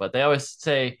now, but they always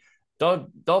say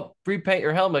don't repaint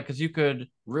your helmet because you could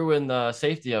ruin the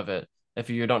safety of it if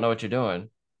you don't know what you're doing.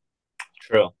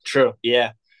 True, true.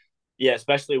 Yeah. Yeah,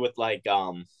 especially with like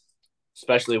Arai,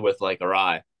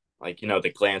 like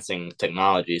the glancing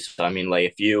technology. So I mean,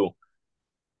 like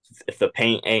if the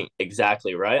paint ain't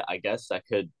exactly right, I guess that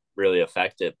could really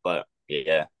affect it.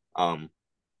 Um,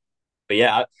 but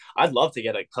yeah, I'd love to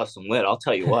get a custom lid. I'll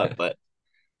tell you what, but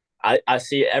I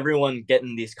see everyone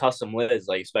getting these custom lids,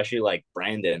 like especially like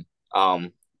Brandon.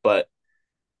 But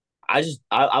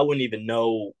I wouldn't even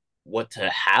know what to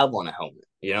have on a helmet.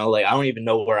 Like I don't even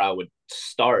know where I would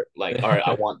start. Like, all right,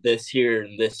 I want this here,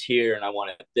 and I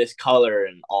want it this color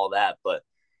and all that. But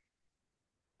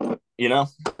you know,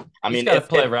 I You just mean, got to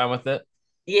play if around with it.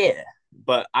 yeah,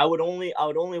 but I would only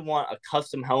want a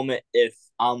custom helmet if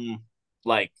I'm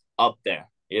like up there.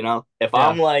 If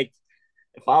I'm Yeah. like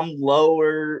if I'm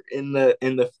lower in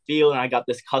the field and I got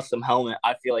this custom helmet,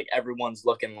 I feel like everyone's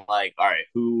looking like, all right,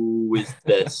 who is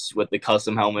this with the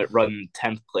custom helmet running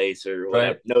 10th place or whatever?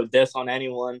 Right. No diss on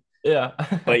anyone, Yeah.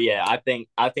 but yeah, I think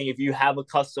if you have a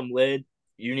custom lid,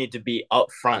 you need to be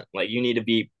upfront. Like you need to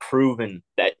be proven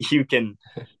that you can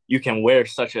wear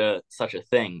such a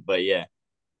thing. But yeah,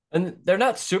 And they're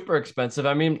not super expensive.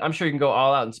 I mean, I'm sure you can go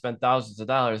all out and spend thousands of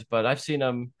dollars, but I've seen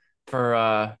them for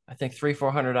I think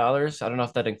 $300-400. I don't know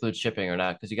if that includes shipping or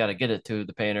not because you got to get it to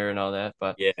the painter and all that.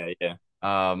 But yeah, yeah.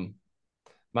 um,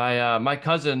 my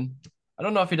cousin, I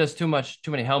don't know if he does too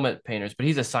many helmet painters, but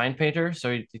he's a sign painter,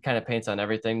 so he kind of paints on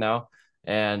everything now,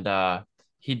 and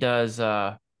he does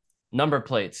number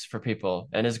plates for people,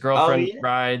 and his Oh girlfriend yeah,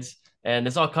 rides, and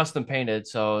it's all custom painted,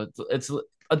 so it's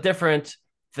a different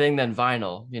thing than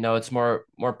vinyl. It's more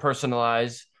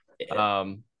personalized. yeah.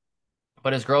 Um,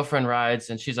 but his girlfriend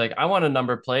rides, and she's like, I want a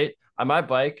number plate on my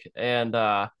bike, and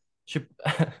she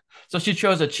so she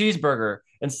chose a cheeseburger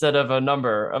instead of a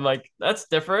number. I'm like, that's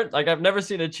different. Like I've never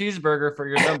seen a cheeseburger for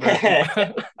your number.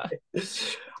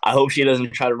 I hope she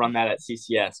doesn't try to run that at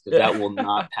CCS because that will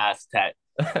not pass tech.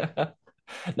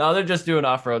 No, they're just doing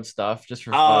off-road stuff just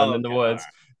for fun Oh, in the okay, all woods.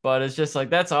 right. But it's just like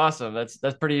that's awesome. That's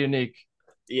pretty unique.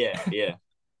 Yeah, yeah,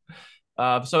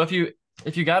 So if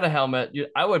you got a helmet,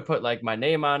 I would put like my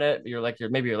name on it. Your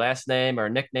maybe your last name or a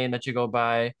nickname that you go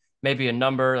by, maybe a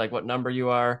number, like what number you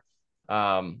are.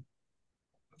 Um,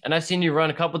 and I've seen you run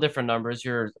a couple different numbers.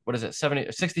 You're what is it,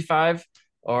 70, 65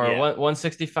 or yeah,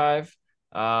 165?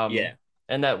 yeah.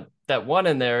 And that one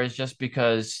in there is just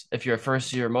because if you're a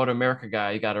first year Moto America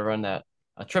guy, you got to run that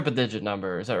a triple digit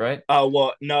number. Is that right? Oh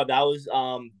well, no, that was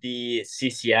the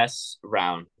CCS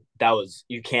round. That was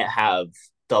you can't have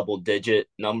double digit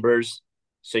numbers,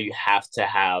 so you have to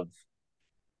have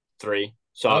three.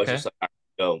 So I was Okay. just like,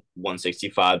 go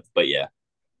 165, but yeah.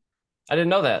 I didn't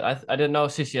know that. I didn't know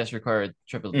CCS required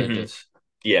triple Hmm. digits.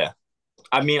 Yeah.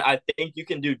 I mean, I think you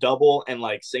can do double and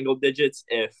like single digits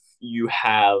if you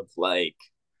have like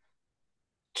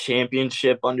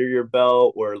championship under your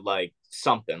belt or like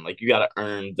something. Like you got to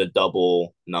earn the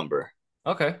double number.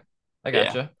 Okay. I Yeah.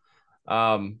 gotcha.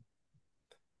 Um,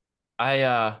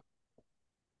 I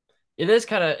it is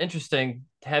kind of interesting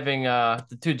having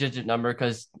the two-digit number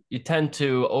because you tend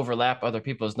to overlap other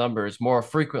people's numbers more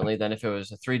frequently than if it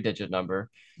was a three-digit number.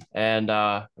 And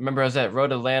I remember I was at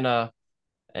Road Atlanta,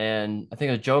 and I think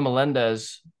it was Joe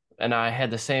Melendez, and I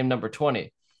had the same number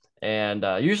 20. And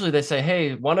usually they say,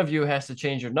 hey, one of you has to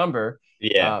change your number,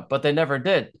 Yeah. but they never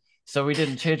did. So we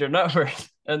didn't change our numbers.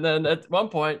 And then at one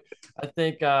point, I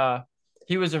think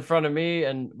he was in front of me,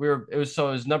 and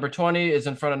his number 20 is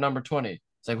in front of number 20.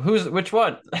 It's like, which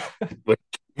one? Which,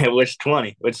 which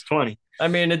 20? Which 20? I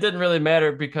mean, it didn't really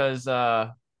matter because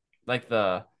like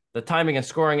the timing and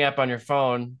scoring app on your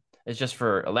phone is just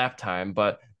for a lap time,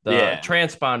 but the Yeah.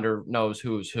 transponder knows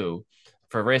who's who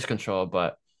for race control.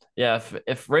 But yeah,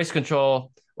 if race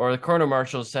control or the corner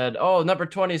marshal said, "Oh, number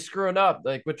 20 is screwing up,"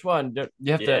 like which one?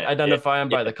 You have to Yeah. Yeah. identify them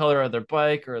by Yeah. the color of their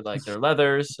bike or like their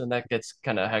leathers, and that gets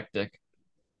kind of hectic.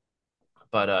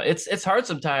 But it's hard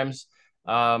sometimes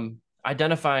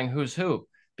identifying who's who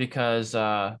because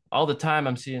all the time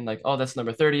I'm seeing like, oh, that's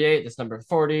number 38, that's number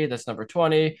 40, that's number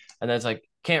 20, and then it's like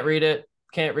can't read it,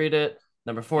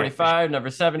 number 45,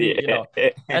 number 70, Yeah.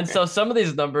 and so some of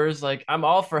these numbers, like I'm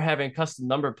all for having custom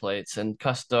number plates and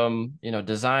custom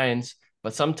designs,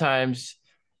 but sometimes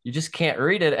you just can't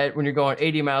read it when you're going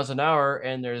 80 miles an hour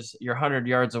and you're 100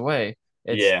 yards away.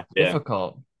 It's Yeah. Yeah.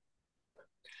 difficult.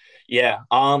 Yeah.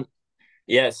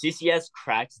 Yeah, CCS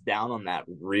cracks down on that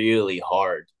really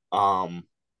hard.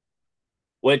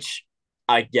 Which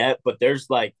I get, but there's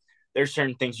like there's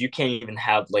certain things you can't even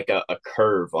have like a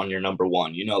curve on your number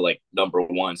one. Like number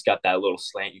one's got that little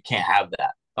slant. You can't have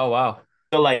that. Oh wow.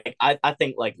 So like I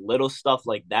think like little stuff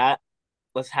like that,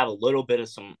 let's have a little bit of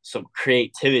some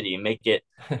creativity and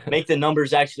make the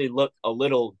numbers actually look a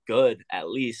little good at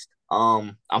least.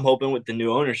 I'm hoping with the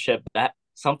new ownership that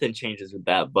something changes with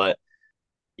that. But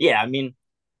yeah, I mean,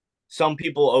 some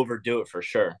people overdo it for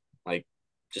sure. Like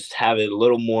just have it a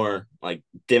little more like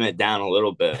dim it down a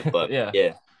little bit. But Yeah.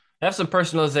 yeah, Have some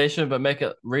personalization, but make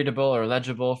it readable or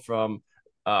legible from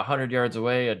 100 yards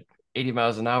away at 80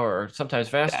 miles an hour or sometimes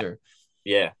that, faster.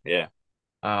 yeah.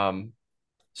 Um,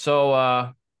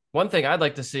 so one thing I'd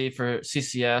like to see for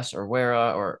CCS or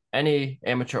WERA or any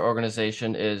amateur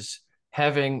organization is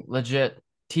having legit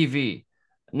TV.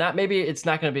 Not maybe it's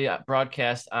not going to be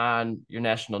broadcast on your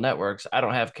national networks. I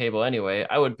don't have cable anyway.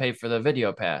 I would pay for the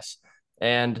video pass.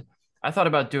 And I thought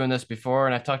about doing this before,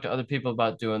 and I've talked to other people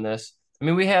about doing this. I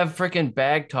mean, we have freaking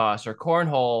bag toss or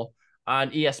cornhole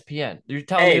on ESPN. You're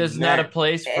telling me this is not a Amen.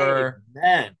 place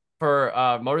Amen. for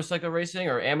motorcycle racing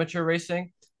or amateur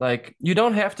racing. Like you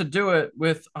don't have to do it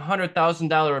with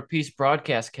 $100,000 a piece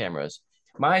broadcast cameras.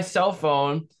 My cell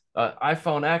phone,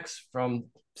 iPhone X from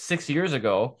 6 years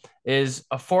ago, is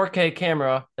a 4K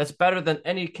camera that's better than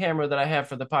any camera that I have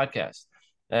for the podcast.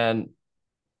 And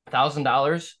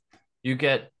 $1,000, you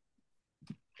get.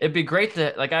 It'd be great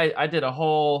to like. I did a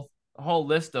whole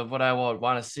list of what I would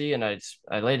want to see, and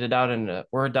I laid it out in a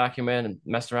Word document and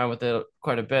messed around with it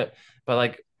quite a bit. But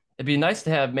like, it'd be nice to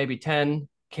have maybe 10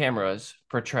 cameras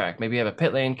per track. Maybe have a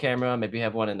pit lane camera, maybe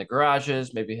have one in the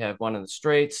garages, maybe have one in the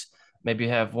straights, maybe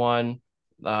have one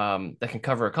that can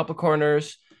cover a couple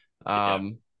corners. Yeah.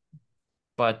 Um,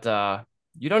 but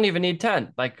you don't even need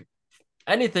 10. Like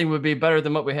anything would be better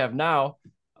than what we have now.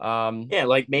 Um, Yeah,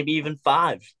 like maybe even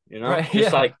five, right? just Yeah.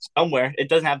 like somewhere. It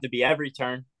doesn't have to be every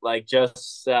turn, like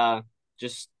just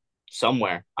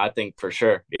somewhere, I think for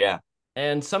sure. Yeah.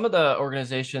 And some of the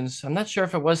organizations, I'm not sure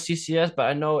if it was CCS, but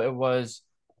I know it was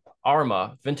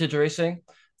Arma Vintage Racing.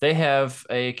 They have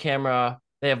a camera.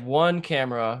 They have one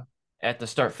camera at the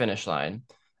start finish line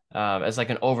as like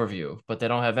an overview, but they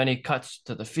don't have any cuts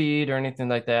to the feed or anything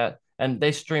like that. And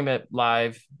they stream it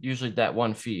live, usually that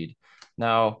one feed.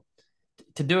 Now,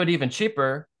 to do it even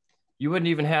cheaper, you wouldn't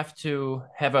even have to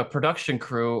have a production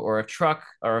crew or a truck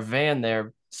or a van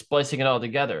there splicing it all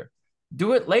together.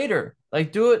 Do it later,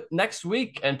 like do it next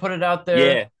week and put it out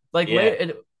there. Yeah. Like Yeah.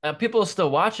 later, people will still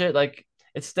watch it. Like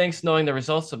it stinks knowing the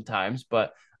results sometimes,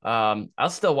 but I'll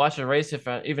still watch a race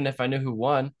even if I knew who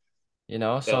won.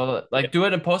 Yep. So like Yep. do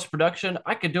it in post production.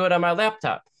 I could do it on my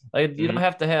laptop. Like you don't Hmm.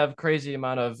 have to have crazy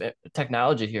amount of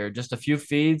technology here. Just a few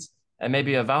feeds and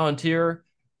maybe a volunteer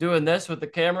doing this with the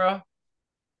camera.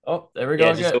 Oh, there we go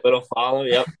Yeah, just again. a little follow.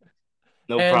 Yep.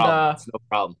 No And problem. It's no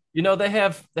problem.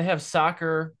 they have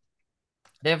soccer.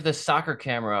 They have this soccer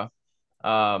camera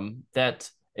that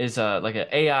is like an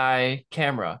AI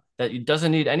camera that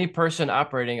doesn't need any person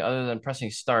operating other than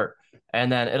pressing start,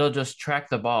 and then it'll just track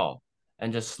the ball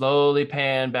and just slowly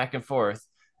pan back and forth.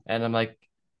 And I'm like,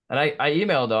 and I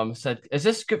emailed them, said, "Is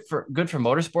this good for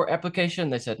motorsport application?"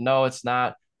 They said, "No, it's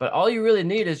not. But all you really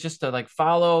need is just to like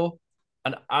follow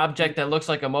an object that looks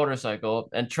like a motorcycle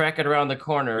and track it around the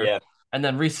corner Yeah. and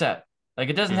then reset. Like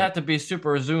it doesn't Hmm. have to be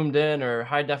super zoomed in or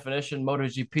high definition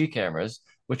MotoGP cameras,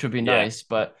 which would be Yeah. nice,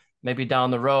 but maybe down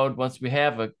the road once we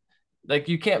have like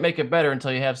you can't make it better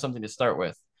until you have something to start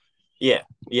with. Yeah.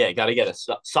 Yeah. Got to get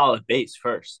a solid base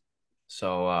first.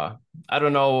 So I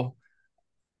don't know.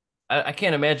 I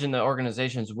can't imagine the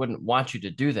organizations wouldn't want you to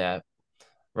do that,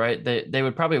 right? They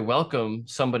would probably welcome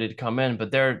somebody to come in,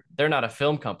 but they're not a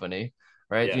film company,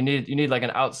 right? Yeah. You need like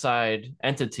an outside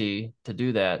entity to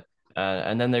do that,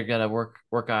 and then they're gonna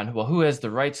work on, well, who has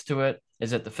the rights to it?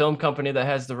 Is it the film company that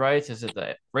has the rights? Is it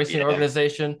the racing Yeah.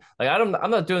 organization? Like I'm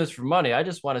not doing this for money. I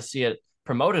just want to see it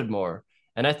promoted more,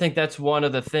 and I think that's one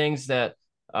of the things that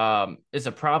is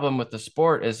a problem with the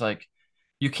sport is like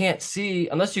you can't see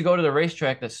unless you go to the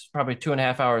racetrack that's probably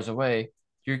 2.5 hours away.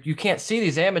 You can't see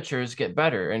these amateurs get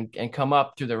better and come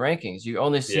up through the rankings. You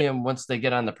only see Yeah. them once they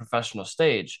get on the professional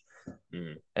stage.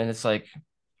 Hmm. And it's like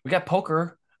we got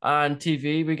poker on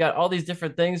TV. We got all these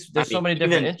different things. I There's so mean, many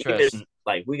different even interests.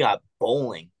 like we got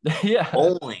bowling, Yeah.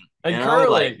 bowling. And Like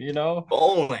curling.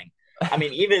 bowling. I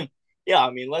mean, even yeah. I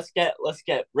mean, let's get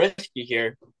risky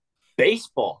here.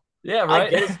 Baseball. Yeah, I right.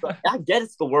 get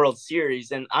it's the World Series,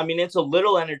 and I mean it's a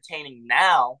little entertaining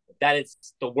now that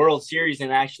it's the World Series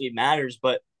and actually matters.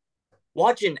 But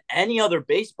watching any other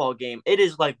baseball game, it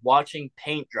is like watching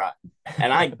paint dry.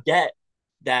 And I get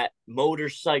that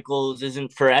motorcycles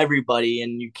isn't for everybody,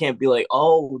 and you can't be like,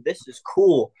 oh, this is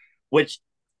cool, which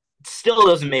still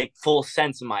doesn't make full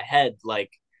sense in my head,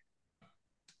 like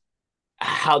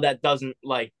how that doesn't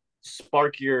like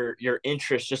spark your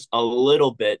interest just a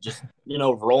little bit, just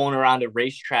rolling around a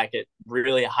racetrack at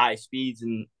really high speeds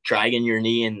and dragging your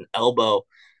knee and elbow.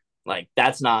 Like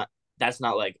that's not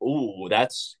like, ooh,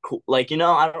 that's cool. Like,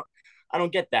 I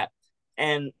don't get that.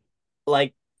 And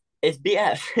like it's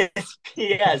BS. It's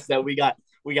BS that we got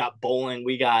bowling,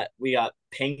 we got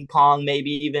ping pong,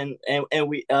 maybe even, and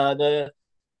we the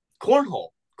cornhole.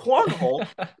 Cornhole,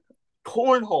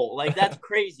 cornhole. Like that's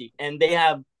crazy. And they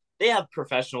have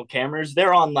professional cameras.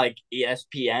 They're on like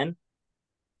ESPN.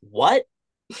 What?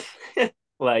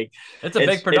 Like It's a big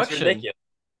it's production. ridiculous.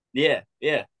 Yeah,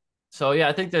 yeah, So yeah,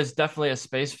 I think there's definitely a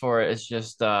space for it. It's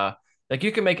just like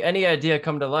you can make any idea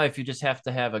come to life. You just have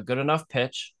to have a good enough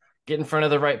pitch, get in front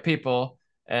of the right people,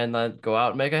 and then go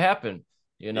out and make it happen.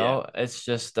 yeah, It's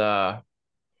just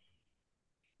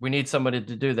we need somebody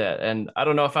to do that. And I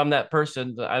don't know if I'm that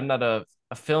person. I'm not a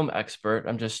film expert.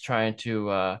 I'm just trying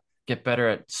to get better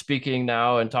at speaking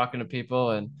now and talking to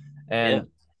people. yeah, And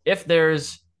if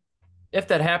there's if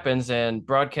that happens and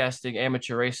broadcasting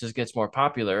amateur races gets more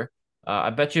popular, I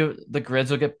bet you the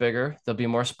grids will get bigger. There'll be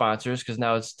more sponsors because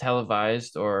now it's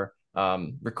televised or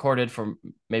recorded for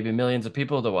maybe millions of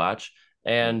people to watch.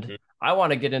 And hmm, I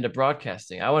want to get into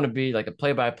broadcasting. I want to be like a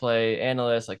play-by-play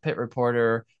analyst, like pit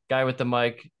reporter, guy with the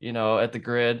mic, at the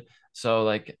grid. So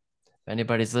like, if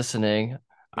anybody's listening,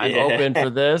 I'm yeah, open for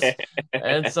this.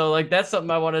 And so like that's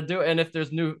something I want to do. And if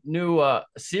there's new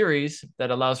series that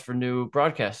allows for new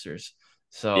broadcasters,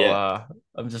 so yeah.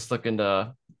 I'm just looking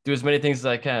to do as many things as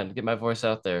I can, get my voice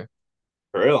out there.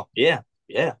 For real. Yeah,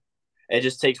 yeah. It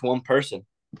just takes one person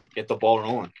get the ball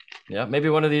rolling. Yeah, maybe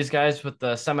one of these guys with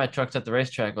the semi trucks at the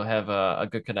racetrack will have a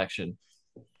good connection.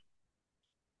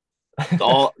 It's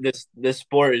all this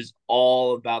sport is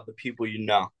all about the people you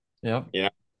know. Yep, You know.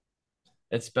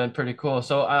 it's been pretty cool.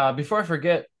 So before I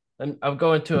forget, I'm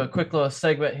going to a quick little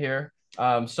segment here.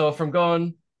 So from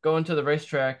going to the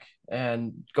racetrack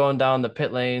and going down the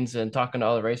pit lanes and talking to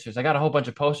all the racers, I got a whole bunch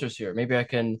of posters here. Maybe I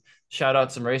can shout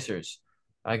out some racers.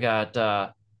 I got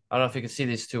I don't know if you can see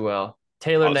these too well.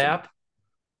 Taylor Awesome. Knapp.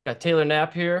 Got Taylor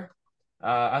Knapp here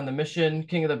on the mission,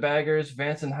 King of the Baggers,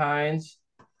 Vance and Hines.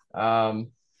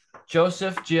 Um,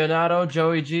 Joseph Giannato,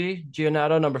 Joey G.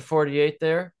 Giannato, number 48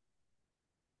 there.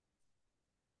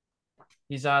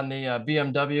 He's on the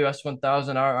BMW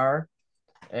S1000RR.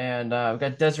 And we've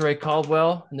got Desiree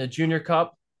Caldwell in the Junior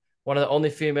Cup, one of the only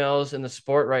females in the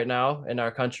sport right now in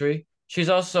our country. She's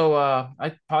also,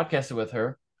 I podcasted with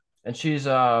her, and she's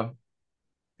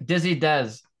Dizzy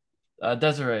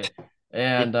Desiree,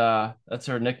 and that's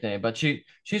her nickname. But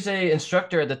she's a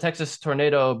instructor at the Texas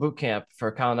Tornado Boot Camp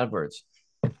for Colin Edwards.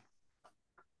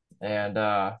 And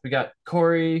we got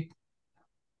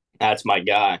That's my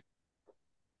guy.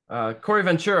 Corey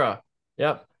Ventura.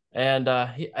 Yep. And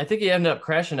I think he ended up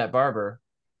crashing at Barber.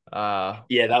 Uh,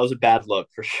 Yeah, that was a bad look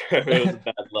for sure. It was a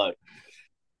bad look.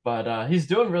 but he's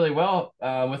doing really well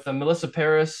with Melissa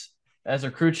Paris as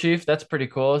her crew chief. That's pretty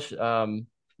cool.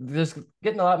 There's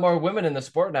getting a lot more women in the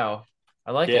sport now.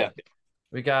 I like Yeah, it.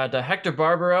 We got Hector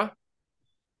Barbera,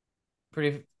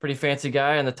 pretty fancy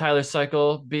guy, and the Tyler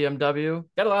Cycle BMW.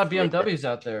 Got a lot of for sure. BMWs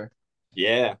out there.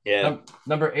 Yeah, yeah.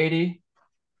 Number 80.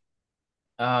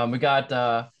 We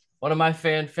got one of my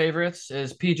fan favorites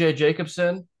is PJ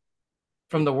Jacobson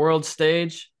from the world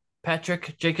stage,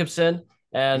 Patrick Jacobson,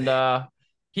 and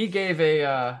he gave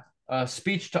a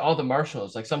speech to all the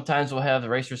marshals. Like sometimes we'll have the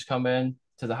racers come in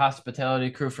to the hospitality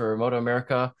crew for Moto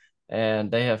America, and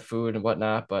they have food and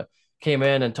whatnot. But came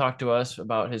in and talked to us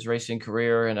about his racing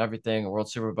career and everything, World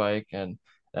Superbike, and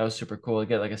that was super cool to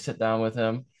get like a sit down with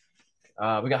him.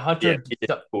 We got Yeah, he did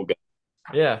a cool guy.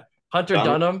 Yeah, Hunter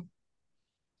Dunham. Dunham,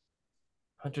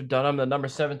 Hunter Dunham, the number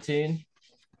 17.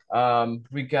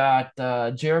 We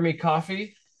got Jeremy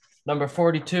Coffey, number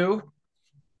 42.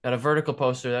 Got a vertical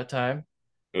poster that time.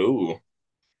 Ooh.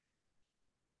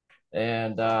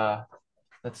 And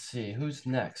let's see, who's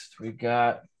next? We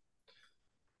got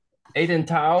Aiden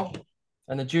Tao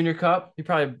and the Junior Cup. You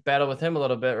probably battle with him a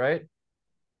little bit, right?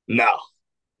 No,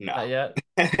 no. Not yet.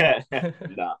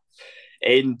 No.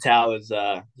 Aiden Tao is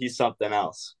he's something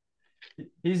else.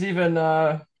 He's even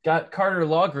got Carter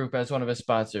Law Group as one of his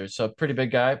sponsors. So pretty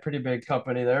big guy, pretty big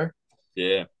company there.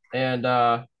 Yeah. And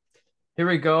here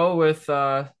we go with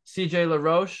CJ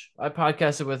LaRoche. I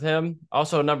podcasted with him.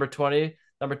 Also number 20.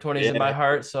 Number 20 is in my Yeah.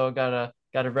 heart, so gotta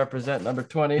represent number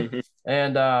 20.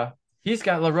 And he's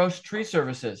got LaRoche Tree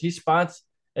Services. He's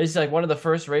like one of the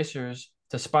first racers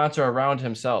to sponsor a round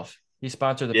himself. He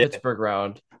sponsored the Yeah. Pittsburgh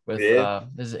round with Yeah.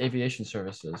 his aviation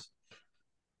services.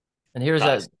 And here's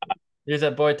Nice. Here's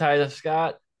that boy Tyler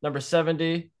Scott, number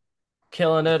 70,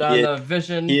 killing it He on is the he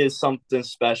Vision is something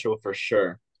special for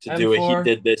sure. To do what he M4,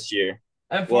 did this year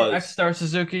M4 X was Star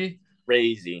Suzuki.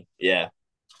 crazy. Yeah.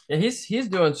 Yeah, he's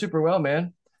doing super well,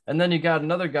 man. And then you got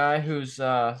another guy who's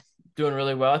doing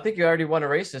really well. I think you already won a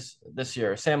race this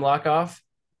year, Sam Lockoff.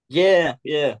 Yeah,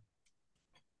 yeah.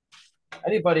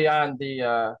 Anybody on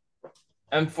the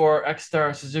M4 X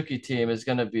Star Suzuki team is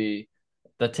going to be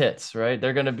the tits, right?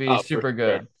 They're going to be Oh, for super sure.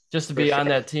 good just to For be sure. on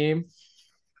that team.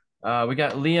 We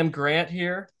got Liam Grant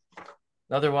here,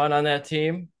 another one on that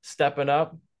team, stepping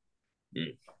up,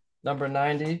 Mm. number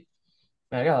 90.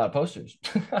 Man, I got a lot of posters.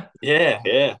 Yeah,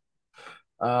 yeah.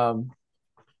 um,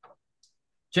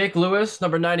 Jake Lewis,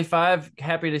 number 95.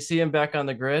 Happy to see him back on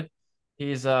the grid. He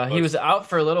was out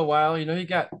for a little while. You know, he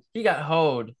got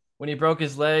hoed when he broke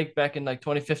his leg back in like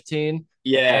 2015,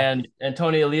 Yeah, and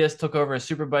Tony Elias took over a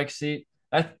superbike seat.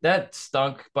 That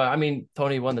stunk, but I mean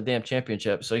Tony won the damn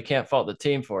championship, so you can't fault the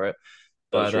team for it.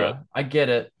 that's But right. I get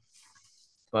it.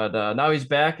 But now he's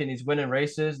back and he's winning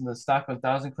races in the stock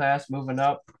 1000 class, moving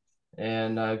up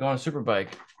and going superbike.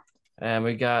 And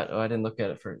we got, oh, I didn't look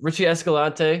at it for Richie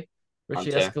Escalante.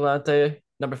 Richie Ante. Escalante,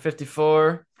 number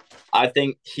 54. I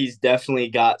think he's definitely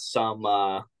got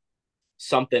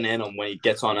something in him when he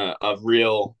gets on a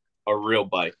real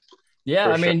bike Yeah,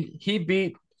 for I sure. mean, he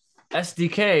beat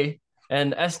SDK,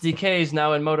 and SDK is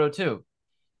now in Moto 2.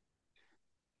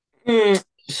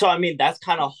 So I mean that's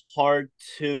kind of hard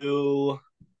to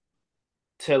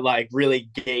like really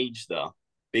gauge though,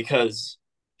 because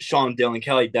Sean Dylan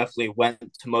Kelly definitely went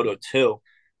to Moto 2,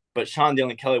 but Sean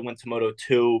Dylan Kelly went to Moto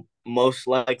 2 most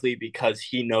likely because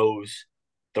he knows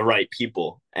the right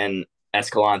people and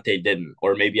Escalante didn't.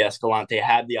 Or maybe Escalante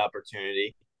had the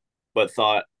opportunity but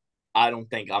thought, I don't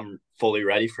think I'm fully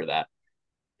ready for that.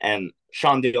 And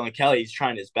Sean Dylan Kelly, he's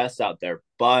trying his best out there,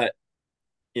 but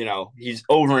he's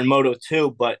over in Moto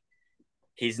 2, but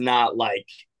he's not like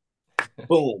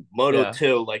boom, Moto Yeah.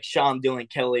 2, like Sean Dylan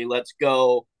Kelly, let's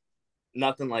go.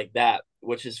 Nothing like that,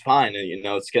 which is fine. And,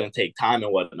 it's going to take time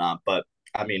and whatnot. But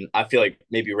I mean, I feel like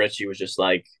maybe Richie was just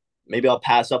like, maybe I'll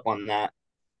pass up on that.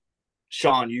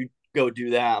 Sean, you go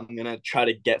do that. I'm going to try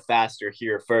to get faster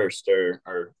here first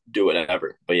or do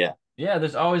whatever. But yeah, Yeah,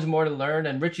 there's always more to learn.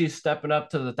 And Richie's stepping up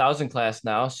to the 1000 class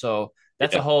now. So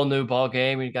that's a yeah, whole new ball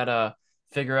game. We got to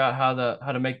figure out how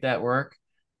to make that work.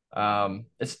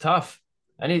 It's tough.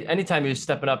 Anytime you're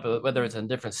stepping up, whether it's in a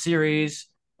different series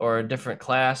or a different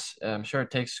class, I'm sure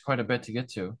it takes quite a bit to get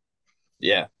to.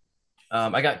 yeah.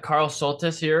 I got Carl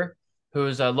Soltis here,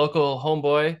 who's a local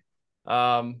homeboy.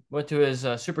 Went to his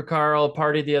Super Carl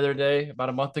party the other day, about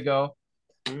a month ago.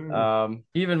 Mm.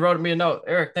 He even wrote me a note.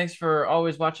 Eric, thanks for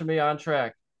always watching me on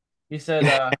track. He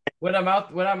said, when I'm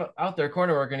out there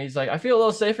corner working, he's like, I feel a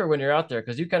little safer when you're out there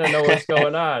because you kind of know what's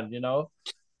going on, you know.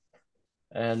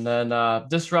 And then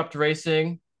Disrupt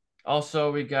Racing.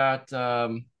 Also, we got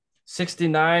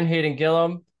 69 Hayden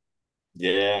Gillum.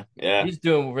 Yeah, yeah. He's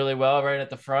doing really well right at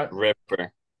the front.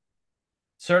 Ripper.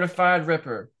 Certified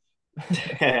Ripper.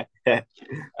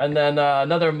 And then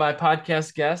another of my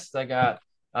podcast guests, I got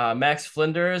Max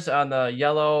Flinders on the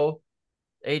yellow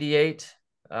 88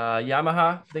 Yamaha,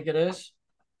 I think it is,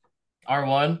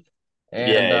 R1.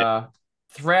 And Yeah,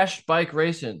 Thrash Bike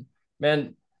Racing.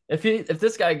 Man, if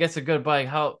this guy gets a good bike,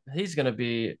 how he's gonna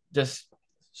be just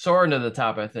soaring to the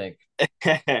top, I think.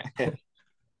 yeah.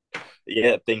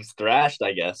 Yeah, things thrashed,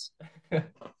 I guess.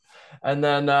 And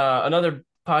then another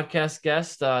podcast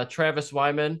guest, Travis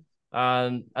Wyman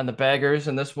on the baggers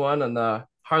in this one, and the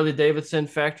Harley Davidson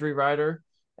factory rider.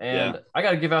 Yeah. And I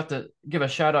got to give a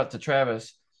shout out to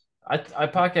Travis. I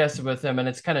podcasted with him, and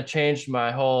it's kind of changed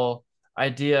my whole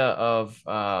idea of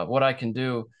what I can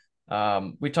do.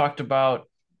 We talked about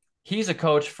he's a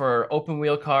coach for open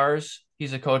wheel cars,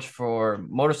 he's a coach for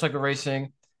motorcycle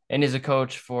racing, and he's a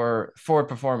coach for Ford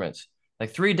Performance,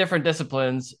 like three different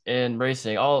disciplines in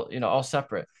racing, all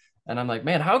separate. And I'm like,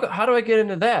 man, how do I get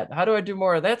into that? How do I do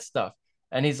more of that stuff?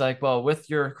 And he's like, well, with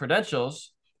your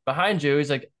credentials behind you, he's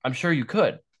like, I'm sure you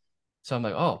could. So I'm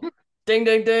like, oh, ding,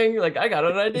 ding, ding. Like, I got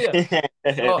an idea.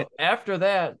 So after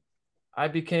that, I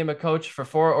became a coach for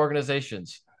four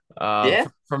organizations Yeah.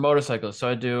 for motorcycles. So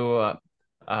I do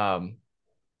um,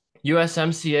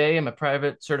 USMCA. I'm a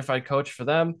private certified coach for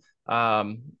them.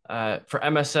 For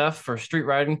MSF, for street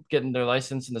riding, getting their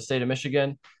license in the state of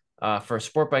Michigan, for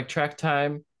sport bike track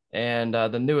time, and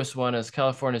the newest one is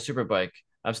California Superbike.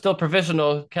 I'm still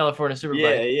provisional California Yeah,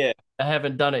 Superbike. yeah. I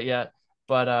haven't done it yet,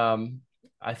 but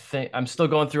I think I'm still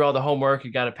going through all the homework.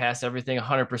 You got to pass everything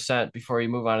 100% before you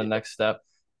move on to the next step.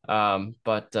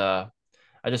 But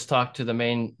I just talked to the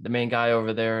main guy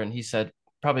over there, and he said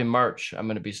probably March. I'm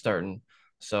going to be starting.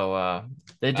 So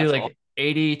they do That's all. like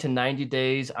 80 to 90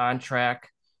 days on track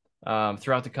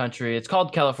throughout the country. It's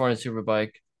called California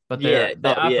Superbike, but Yeah. they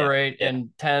Oh yeah. operate Yeah. in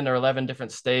 10 or 11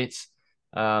 different states,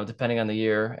 depending on the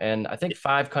year, and I think Yeah.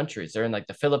 5 countries. They're in like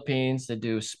the Philippines. They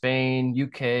do Spain,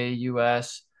 UK,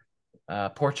 US,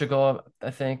 Portugal,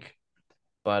 I think.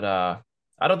 But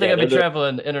I don't think Yeah. I'll be They're the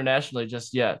traveling internationally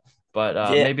just yet. But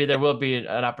yeah. maybe there will be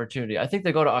an opportunity. I think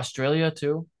they go to Australia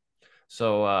too.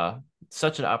 So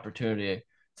such an opportunity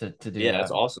to do Yeah. That's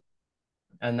that. awesome.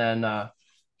 And then I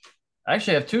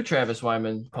actually have two Travis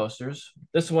Wyman posters.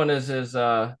 This one is his Oh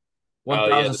yeah.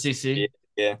 1000 Yeah. cc,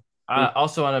 Yeah. Hmm.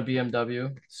 also on a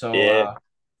BMW. So Yeah.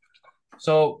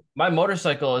 my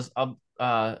motorcycle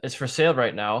is for sale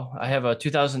right now. I have a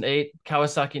 2008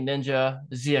 Kawasaki Ninja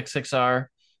ZX6R.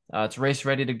 It's race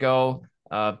ready to go.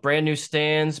 Brand new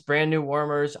stands, brand new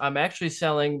warmers. I'm actually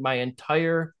selling my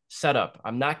entire setup.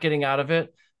 I'm not getting out of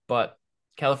it, but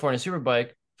California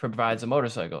Superbike provides a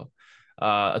motorcycle,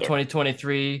 a Sure.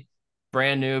 2023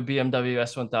 brand new BMW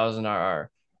S1000RR,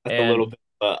 That's a little and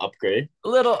bit upgrade. a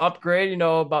little upgrade,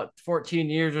 about 14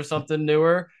 years or something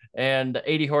newer and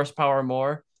 80 horsepower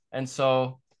more. And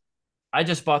so I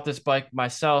just bought this bike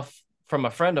myself from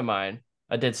a friend of mine.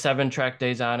 I did 7 track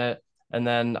days on it. And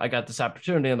then I got this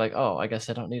opportunity. I'm like, oh, I guess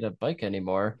I don't need a bike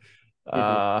anymore. Hmm.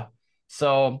 Uh,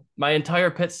 so my entire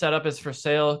pit setup is for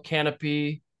sale.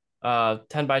 Canopy,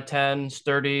 10 by 10,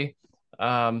 sturdy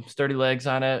legs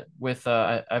on it with,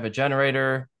 I have a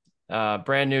generator,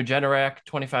 brand new Generac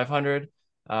 2500,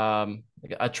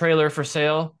 a trailer for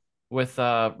sale with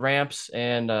ramps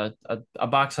and a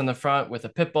box on the front with a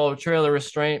pit bull trailer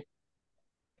restraint.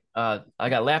 I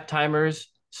got lap timers,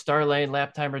 Starlane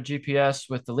lap timer GPS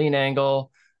with the lean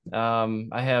angle.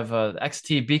 I have a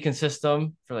XT beacon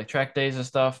system for like track days and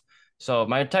stuff. So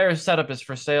my entire setup is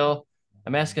for sale.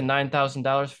 I'm asking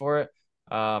 $9,000 for it.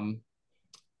 Um,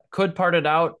 could part it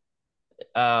out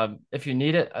if you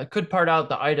need it. I could part out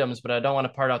the items, but I don't want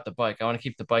to part out the bike. I want to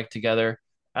keep the bike together.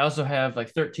 I also have like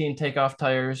 13 takeoff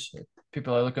tires.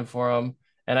 People are looking for them.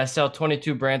 And I sell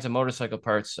 22 brands of motorcycle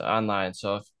parts online.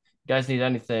 So if you guys need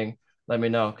anything, let me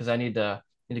know because I need to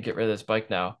get rid of this bike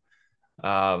now.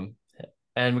 Um,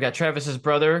 and we got Travis's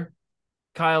brother,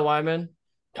 Kyle Wyman.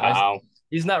 Uh, Kyle.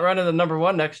 he's not running the number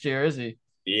one next year, is he?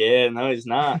 Yeah. No, he's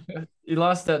not. He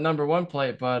lost that number one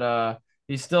plate, but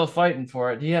he's still fighting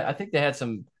for it. I think they had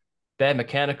some bad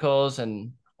mechanicals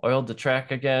and oiled the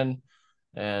track again,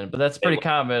 but that's It pretty was,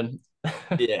 common,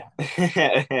 yeah.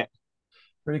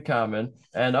 pretty common.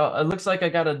 And it looks like I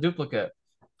got a duplicate.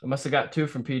 I must have got two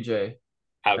from PJ.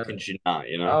 How Uh, could you not?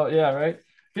 You know. oh yeah, right. If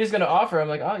he's gonna offer, I'm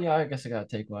like, oh yeah, I guess I gotta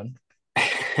take one.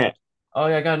 Oh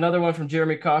yeah, I got another one from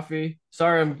Jeremy Coffee.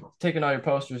 Sorry, I'm taking all your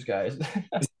posters, guys.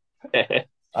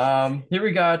 Here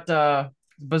we got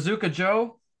Bazooka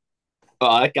Joe.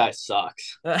 Oh, that guy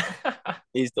sucks.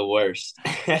 He's the worst.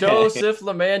 Joseph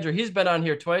Lemandre. He's been on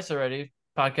here twice already,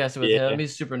 podcasting with him. Yeah.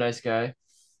 He's a super nice guy.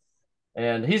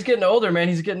 And he's getting older, man.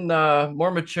 He's getting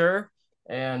more mature.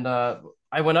 And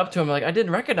I went up to him like I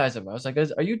didn't recognize him. I was like,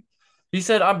 "Are you?" He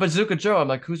said, "I'm Bazooka Joe." I'm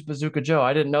like, "Who's Bazooka Joe?"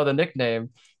 I didn't know the nickname.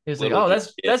 He was like, Little "Oh,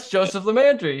 J. that's Joseph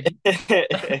Lemandre." Yeah.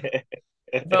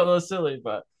 I felt a little silly,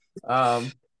 but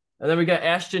and then we got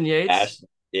Ashton Yates. Ash.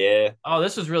 Yeah. Oh,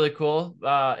 this was really cool.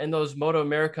 In those Moto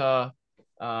America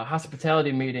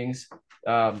hospitality meetings,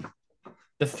 um,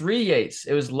 the three Yates.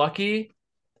 It was Lucky,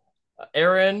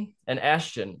 Aaron, and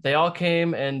Ashton. They all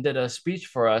came and did a speech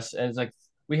for us, and it's like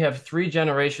we have 3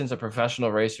 generations of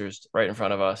professional racers right in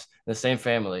front of us, in the same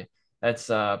family. That's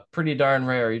pretty darn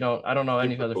rare. I don't know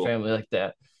any Super other cool. family like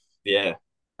that. Yeah.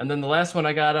 And then the last one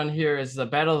I got on here is the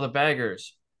Battle of the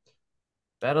Baggers.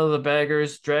 Battle of the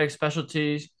Baggers, drag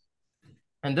specialties.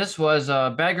 And this was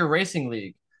Bagger Racing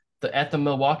League at the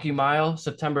Milwaukee Mile,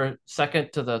 September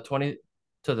 2nd to the 20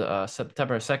 to the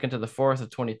September 2nd to the 4th of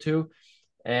 22.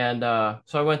 And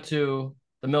so I went to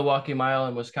the Milwaukee Mile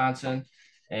in Wisconsin,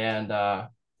 and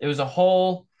it was a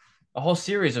whole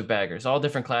series of baggers, all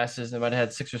different classes. They might have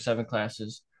had 6 or 7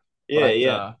 classes, Yeah. but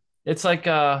Yeah. it's like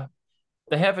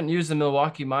they haven't used the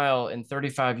Milwaukee Mile in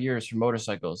 35 years for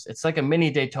motorcycles. It's like a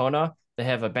mini Daytona. They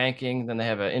have a banking, then they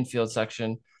have an infield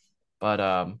section, but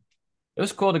it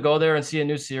was cool to go there and see a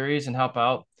new series and help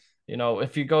out.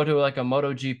 If you go to like a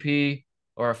MotoGP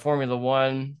or a Formula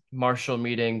One Marshall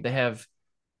meeting, they have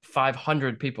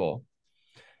 500 people.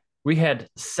 We had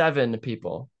 7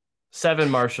 people, 7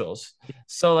 marshals.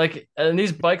 So like, and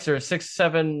these bikes are 6,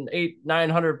 7, 8,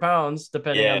 900 pounds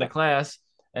depending on the Yeah. class,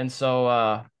 and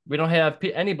so we don't have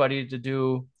anybody to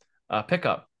do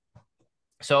pickup.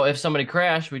 So if somebody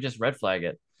crashed, we just red flag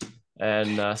it,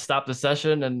 and stop the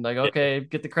session and like, okay,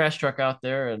 get the crash truck out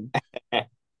there, and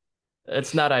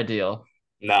it's not ideal.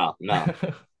 No, no.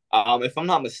 If I'm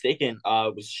not mistaken,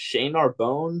 was Shane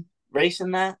Arbone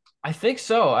racing that? I think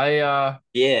so.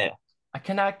 Yeah, I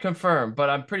cannot confirm, but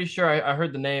I'm pretty sure I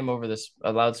heard the name over this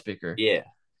loudspeaker. yeah,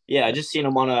 yeah. I just seen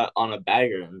him on a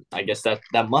bagger, and I guess that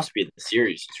must be the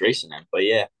series he's racing in. But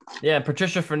yeah, Yeah,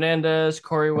 Patricia Fernandez,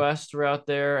 Corey West were out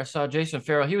there. I saw Jason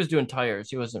Farrell. He was doing tires.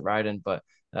 He wasn't riding, but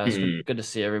it's hmm, good to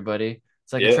see everybody.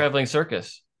 It's like a yeah, traveling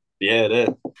circus. yeah, it is.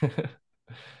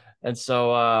 And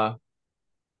so,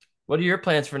 what are your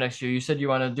plans for next year? You said you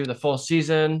want to do the full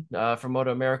season for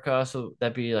Moto America, so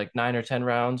that'd be like 9 or 10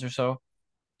 rounds or so.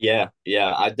 Yeah, yeah.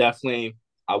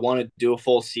 I want to do a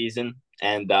full season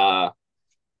and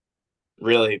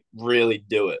really, really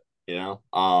do it.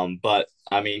 But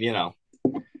I mean,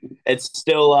 it's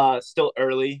still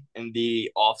early in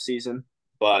the off season,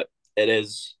 but it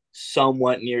is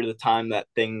somewhat near the time that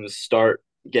things start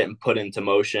getting put into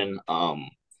motion.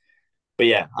 But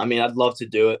yeah, I mean, I'd love to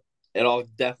do it. It all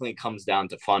definitely comes down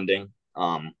to funding.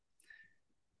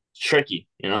 It's tricky,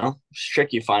 it's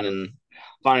tricky finding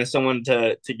someone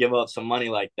to give up some money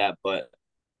like that. But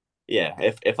yeah,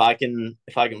 if I can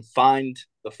find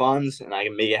the funds and I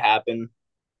can make it happen,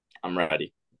 I'm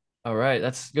ready. All right,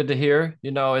 that's good to hear.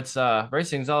 It's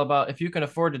racing is all about if you can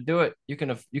afford to do it, you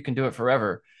can do it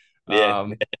forever. Yeah,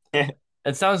 Um,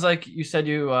 it sounds like you said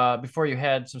you before you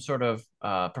had some sort of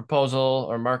proposal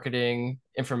or marketing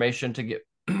information to get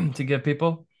to give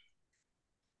people.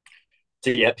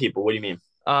 to get people. What do you mean?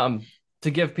 Um, to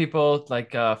give people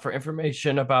like for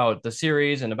information about the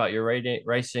series and about your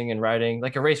racing and riding,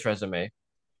 like a race resume.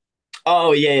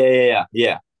 Oh yeah, yeah, yeah,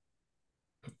 yeah,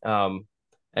 yeah. Um,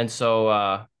 and so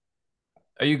are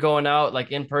you going out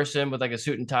like in person with like a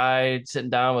suit and tie, sitting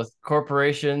down with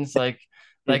corporations like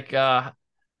uh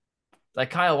like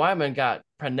Kyle Wyman got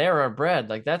Panera Bread.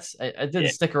 Like I didn't Yeah,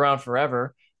 stick around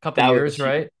forever, a couple that was years, huge.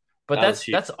 right? But That was that's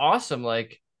huge. that's awesome.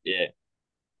 Like Yeah,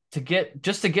 to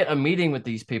get a meeting with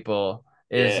these people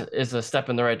yeah, is a step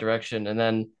in the right direction. And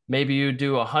then maybe you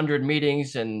do 100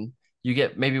 meetings and you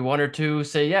get maybe one or two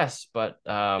say yes, but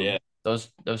yeah. those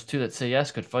two that say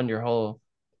yes could fund your whole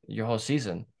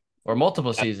season or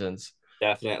multiple seasons.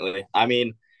 Definitely. I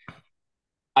mean,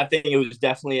 I think it was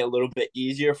definitely a little bit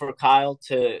easier for Kyle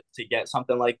to get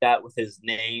something like that with his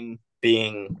name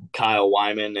being Kyle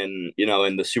Wyman and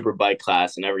in the super bike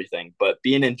class and everything. But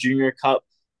being in Junior Cup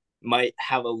might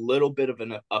have a little bit of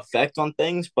an effect on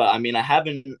things. But I mean, I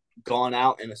haven't gone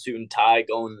out in a suit and tie,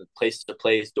 going place to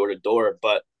place, door to door.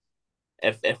 But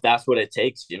if that's what it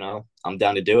takes, I'm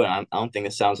down to do it. I don't think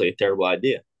it sounds like a terrible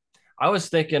idea. I was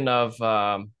thinking of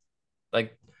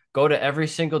like go to every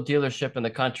single dealership in the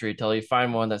country till you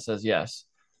find one that says yes.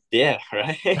 Yeah,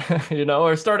 right.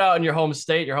 Or start out in your home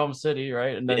state, your home city,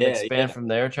 right? And then Yeah, expand yeah, from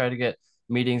there, try to get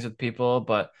meetings with people.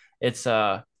 But it's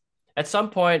at some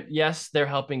point, yes, they're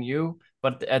helping you,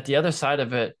 but at the other side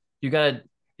of it, you gotta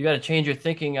change your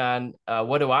thinking on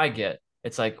what do I get?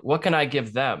 It's like what can I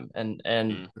give them? And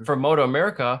mm-hmm. for Moto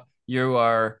America, you're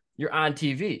on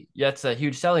TV. That's a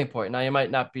huge selling point. Now you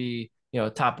might not be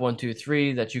top one, two,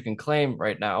 three that you can claim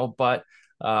right now, but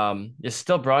it's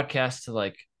still broadcast to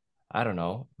like I don't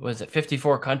know, was it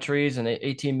 54 countries and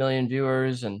 18 million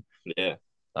viewers and Yeah,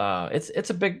 it's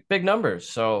a big numbers.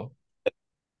 So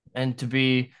and to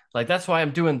be like that's why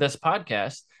I'm doing this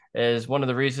podcast is one of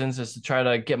the reasons is to try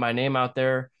to get my name out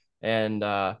there. And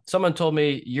someone told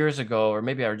me years ago, or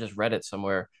maybe I just read it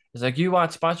somewhere, it's like you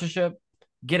want sponsorship,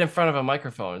 get in front of a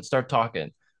microphone and start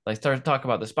talking. Like start talking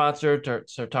about the sponsor,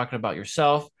 start talking about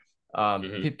yourself.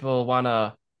 mm-hmm. People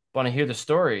wanna hear the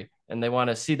story and they want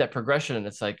to see that progression. And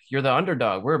it's like you're the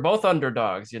underdog. We're both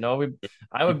underdogs.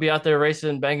 I would be out there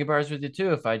racing banging bars with you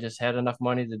too if I just had enough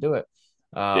money to do it.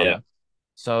 Yeah.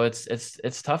 So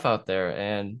it's tough out there,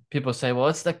 and people say, "Well,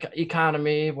 it's the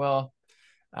economy." Well,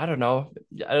 I don't know.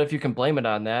 I don't know if you can blame it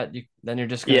on that. Then you're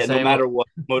just gonna Yeah, no say, matter "Well, what,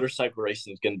 motorcycle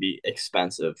racing is going to be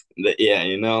expensive. Yeah,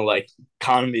 like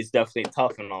economy is definitely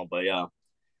tough and all, but yeah,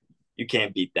 you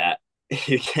can't beat that.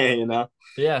 You can't.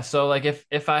 yeah." So like,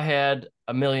 if I had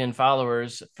 1 million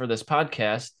followers for this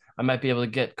podcast, I might be able to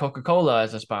get Coca-Cola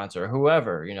as a sponsor,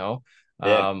 whoever. Yeah,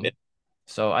 yeah. Um,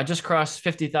 so I just crossed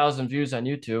 50,000 views on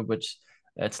YouTube, which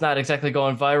it's not exactly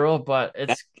going viral, but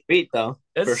That's it's sweet though,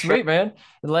 It's for sure. sweet, man.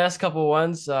 The last couple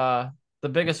ones, the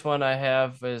biggest one I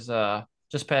have is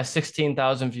just past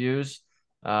 16,000 views.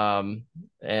 And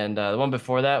the one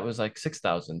before that was like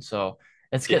 6,000. So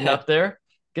it's getting Yeah, up there,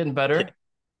 getting yeah. better.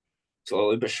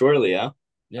 Slowly but surely, yeah.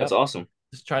 That's Yep. awesome.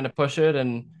 Just trying to push it.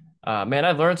 And man,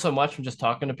 I learned so much from just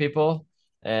talking to people.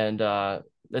 And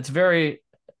it's very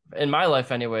in my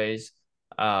life anyways,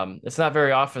 it's not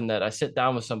very often that I sit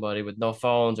down with somebody with no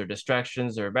phones or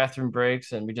distractions or bathroom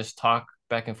breaks and we just talk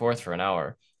back and forth for an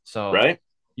hour. So right?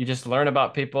 you just learn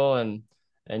about people and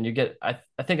you get I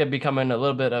think I'm becoming a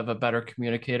little bit of a better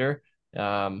communicator.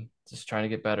 Just trying to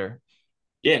get better.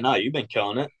 Yeah, no, you've been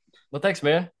killing it. Well, thanks,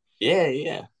 man. Yeah,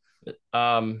 yeah.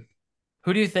 Um,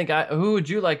 who do you think who would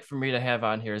you like for me to have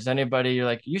on here? Is anybody you're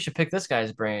like, you should pick this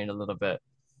guy's brain a little bit?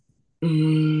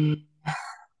 Mm,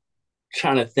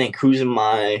 trying to think who's in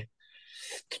my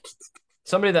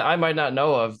Somebody that I might not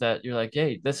know of that you're like,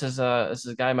 hey, this is a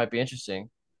guy might be interesting.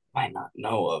 might not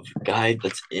know of guy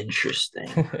that's interesting.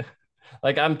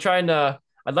 Like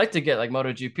I'd like to get like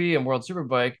MotoGP and World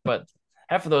Superbike, but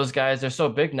half of those guys they're so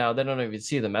big now they don't even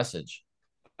see the message.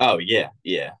 Oh yeah,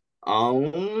 yeah.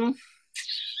 Um,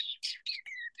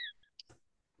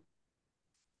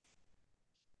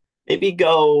 maybe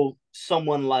go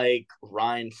someone like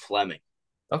Ryan Fleming.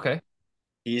 Okay.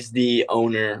 He's the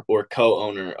owner or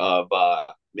co-owner of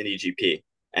Mini GP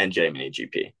and J Mini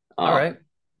GP. All right.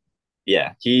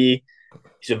 Yeah, he's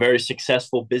a very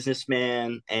successful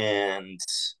businessman, and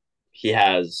he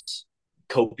has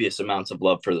copious amounts of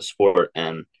love for the sport.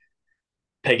 And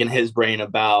picking his brain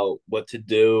about what to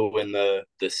do in the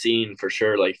scene for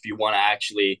sure. Like if you want to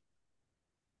actually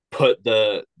put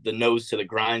the nose to the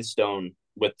grindstone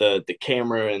with the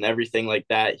camera and everything like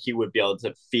that, he would be able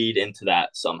to feed into that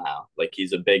somehow. Like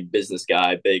he's a big business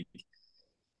guy, big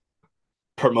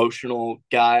promotional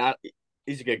guy.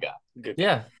 He's a good guy. Good guy.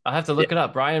 Yeah, I have to Yeah. look it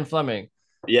up. Brian Fleming.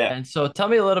 Yeah. And so tell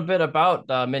me a little bit about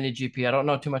Mini GP. I don't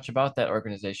know too much about that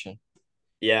organization.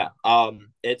 Yeah.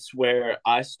 It's where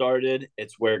I started.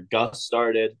 It's where Gus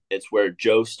started. It's where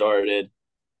Joe started.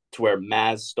 It's where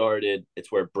Maz started.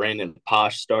 It's where Brandon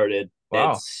Posh started.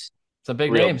 Wow. It's Some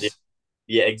big real deal. names.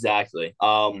 Yeah, exactly.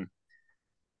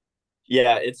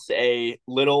 Yeah, it's a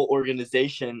little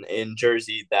organization in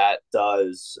Jersey that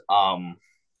does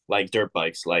like dirt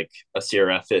bikes, like a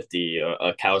Sierra 50,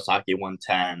 a Kawasaki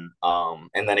 110,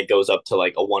 and then it goes up to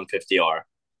like a 150R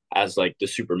as like the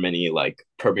super mini like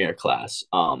premier class.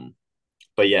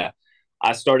 But yeah,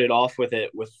 I started off with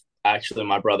it with actually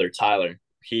my brother Tyler.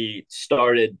 He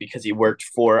started because he worked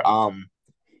for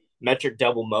Metric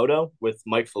Devil Moto with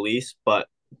Mike Felice, but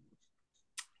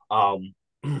um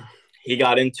he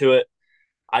got into it.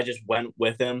 I just went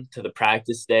with him to the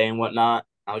practice day and whatnot.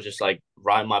 I was just like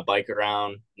riding my bike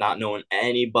around, not knowing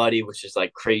anybody, which is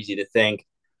like crazy to think.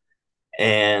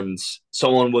 And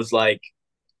someone was like,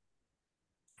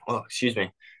 "Oh, excuse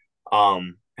me.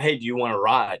 Hey, do you want to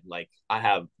ride? Like, I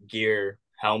have gear,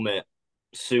 helmet,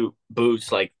 suit,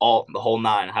 boots, like all the whole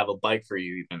nine. I have a bike for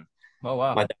you, even." Oh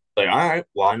My wow. dad was like, "All right,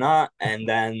 why not?" And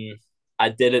then I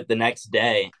did it the next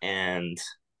day, and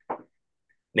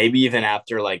maybe even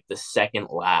after like the second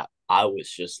lap, I was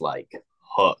just like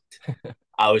hooked.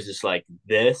 I was just like,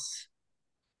 this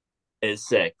is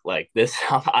sick. Like this,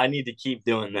 I need to keep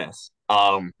doing this.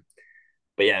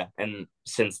 But yeah, and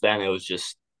since then it was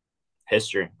just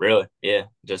history, really. Yeah,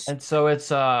 just And so it's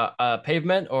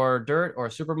pavement or dirt or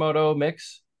supermoto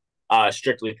mix,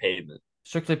 strictly pavement.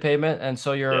 strictly pavement. And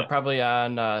so you're Yeah, probably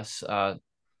on uh,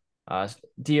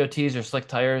 DOTs or slick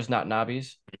tires, not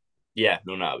knobbies. yeah,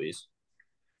 no knobbies.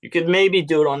 You could maybe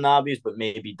do it on knobbies, but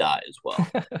maybe die as well.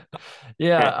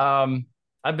 Yeah,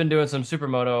 I've been doing some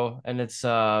supermoto and it's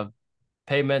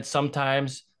pavement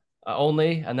sometimes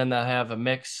only, and then they'll have a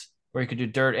mix where you could do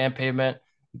dirt and pavement.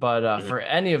 But Mhm. for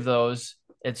any of those,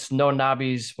 it's no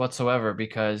knobbies whatsoever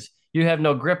because you have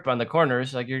no grip on the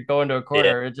corners. Like you're going to a Yeah,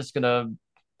 corner, it's just gonna,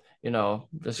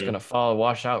 just mhm. gonna fall,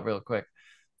 wash out real quick.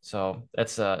 So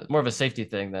that's more of a safety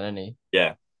thing than any.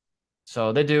 Yeah.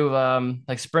 So they do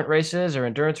like sprint races or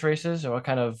endurance races or what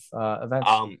kind of events?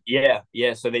 Yeah,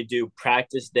 yeah. So they do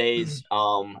practice days,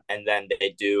 and then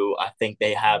they do. I think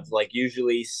they have like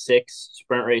usually 6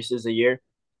 sprint races a year,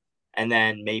 and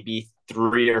then maybe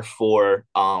 3 or 4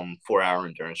 4-hour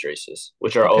endurance races,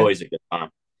 which are Okay. always a good time.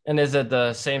 And is it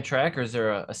the same track or is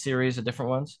there a series of different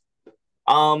ones?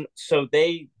 So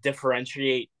they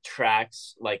differentiate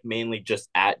tracks like mainly just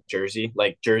at Jersey.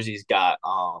 Like Jersey's got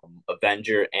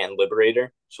Avenger and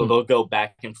Liberator. So Hmm. they'll go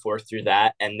back and forth through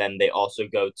that. And then they also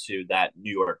go to that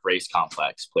New York race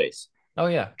complex place. Oh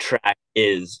yeah. Track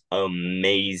is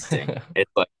amazing.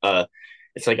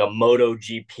 It's like a Moto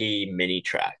GP mini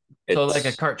track. So like a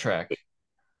It's kart track.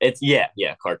 it's yeah,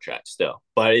 yeah, kart track still.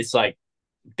 But it's like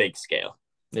big scale.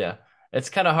 Yeah. It's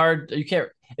kind of hard. You can't,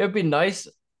 it would be nice.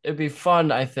 It'd be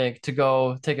fun, I think, to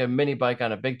go take a mini bike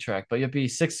on a big track, but you'd be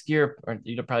sixth gear, or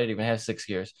you probably don't even have six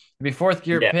gears. You'd be fourth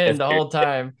gear Yeah, pinned fifth the gear, whole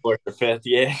time, fourth or fifth,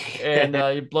 yeah. and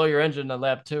you blow your engine on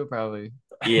lap two, probably.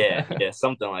 Yeah, yeah,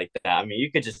 something like that. I mean,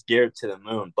 you could just gear it to the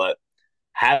moon, but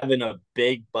having a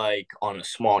big bike on a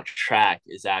small track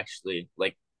is actually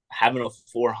like having a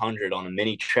 400 on a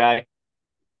mini track,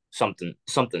 something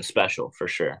special for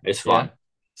sure. It's Yeah. fun.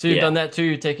 So you've done Yeah, that too.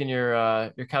 You're taking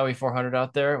your Cowie 400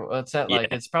 out there. What's that like?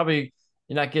 yeah. It's probably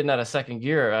you're not getting out of second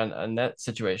gear on that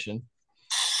situation.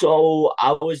 So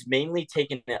I was mainly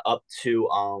taking it up to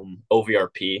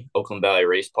OVRP, Oakland Valley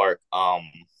Race Park.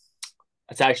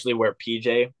 It's actually where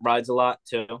PJ rides a lot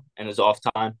too, and his off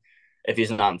time if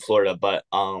he's not in Florida. But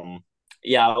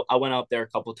yeah, I went out there a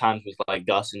couple times with like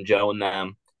Gus and Joe and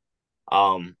them.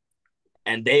 Um,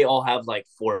 and they all have like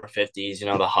 450s,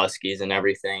 the Huskies and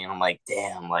everything. And I'm like,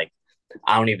 damn, like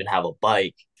I don't even have a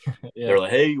bike. Yeah. They're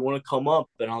like, hey, you want to come up?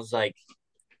 And I was like,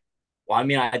 well, I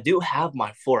mean, I do have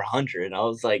my 400. I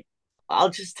was like, I'll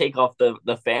just take off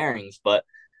the fairings. But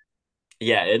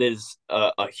yeah, it is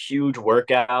a huge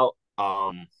workout.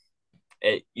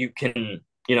 You can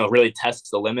really test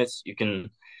the limits. You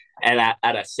can, and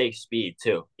at a safe speed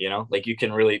too. Like you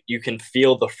can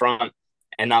feel the front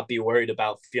and not be worried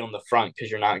about feeling the front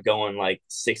because you're not going like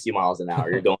 60 miles an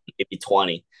hour. You're going maybe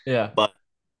 20. Yeah. But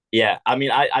yeah, I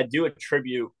mean, I do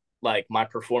attribute like my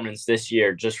performance this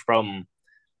year just from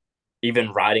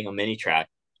even riding a mini track.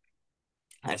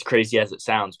 As crazy as it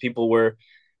sounds,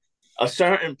 a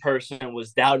certain person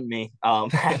was doubting me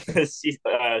at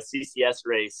the CCS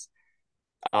race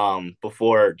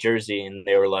before Jersey, and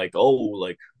they were like, "Oh,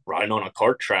 like riding on a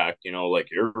kart track, like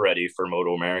you're ready for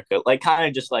Moto America." Like kind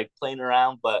of just like playing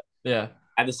around, but Yeah.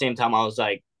 at the same time, I was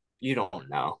like, you don't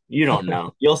know,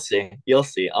 you'll see,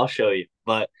 I'll show you."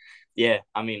 But yeah,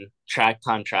 I mean, track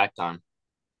time.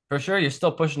 For sure, you're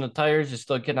still pushing the tires, you're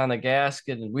still getting on the gas,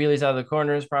 getting wheelies out of the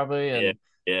corners probably,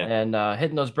 Yeah, and yeah,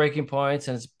 hitting those braking points.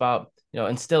 And it's about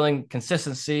instilling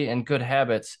consistency and good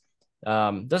habits.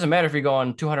 Doesn't matter if you're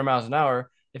going 200 miles an hour,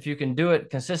 if you can do it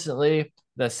consistently,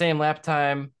 the same lap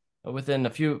time within a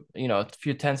few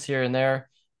tenths here and there,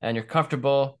 and you're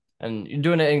comfortable, and you're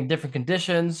doing it in different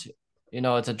conditions.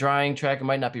 It's a drying track. It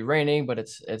might not be raining, but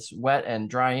it's wet and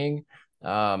drying.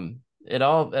 It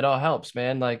all helps,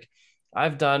 man. Like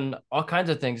I've done all kinds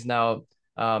of things now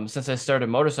since I started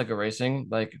motorcycle racing.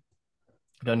 Like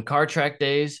I've done car track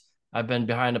days. I've been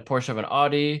behind a Porsche of an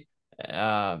Audi,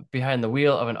 behind the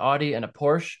wheel of an Audi and a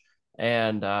Porsche,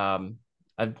 and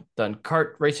I've done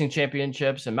kart racing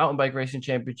championships and mountain bike racing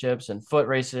championships and foot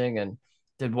racing, and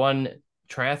did one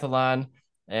triathlon,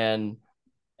 and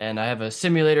I have a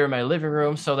simulator in my living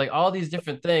room. So like all these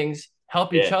different things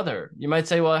help each yeah, other. You might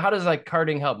say, well, how does like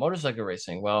karting help motorcycle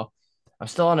racing? Well, I'm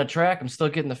still on a track. I'm still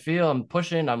getting the feel. I'm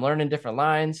pushing. I'm learning different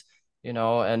lines.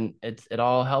 And it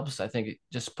all helps. I think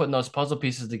just putting those puzzle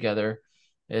pieces together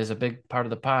is a big part of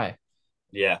the pie.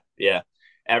 yeah, yeah.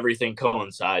 Everything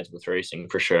coincides with racing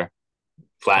for sure.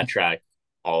 Flat track,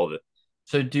 all of it.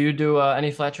 So do you do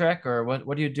any flat track, or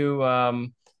what do you do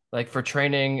like for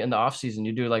training in the off season?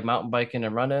 You do like mountain biking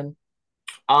and running?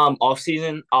 Off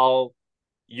season, I'll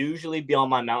usually be on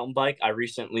my mountain bike. I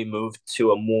recently moved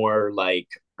to a more like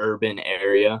urban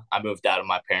area. I moved out of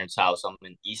my parents' house. I'm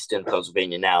in Easton,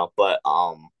 Pennsylvania now, but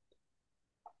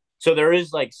so there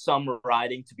is like some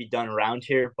riding to be done around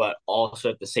here, but also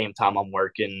at the same time I'm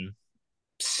working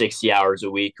 60 hours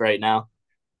a week right now.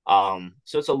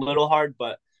 So it's a little hard,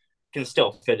 but can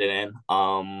still fit it in.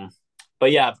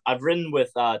 But yeah, I've ridden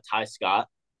with Ty Scott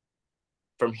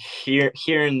from here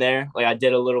and there. Like I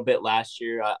did a little bit last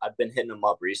year. I've been hitting him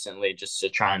up recently just to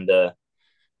trying to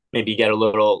maybe get a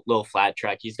little flat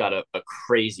track. He's got a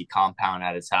crazy compound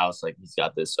at his house. Like he's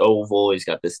got this oval, he's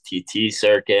got this TT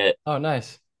circuit. Oh,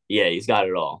 nice. Yeah, he's got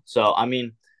it all. So I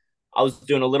mean, I was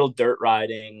doing a little dirt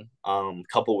riding a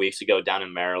couple weeks ago down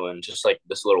in Maryland, just like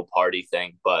this little party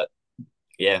thing. But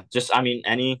yeah, just I mean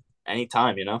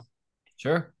anytime.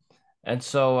 Sure. And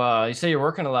so you say you're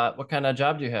working a lot. What kind of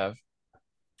job do you have?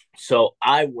 So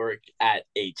I work at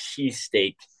a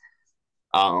cheesesteak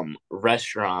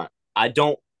restaurant. I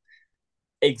don't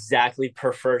exactly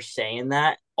prefer saying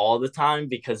that all the time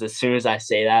because as soon as I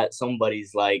say that,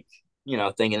 somebody's like,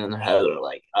 thinking in their head, they're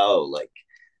like, oh, like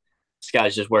this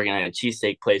guy's just working at a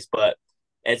cheesesteak place. But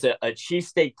it's a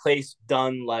cheesesteak place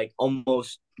done like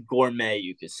almost gourmet,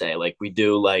 you could say. Like we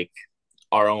do like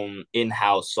our own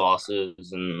in-house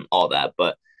sauces and all that.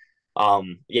 But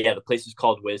yeah, the place is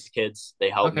called Whiz Kids. They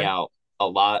helped me Okay. out a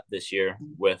lot this year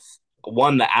with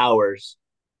one, the hours,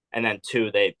 and then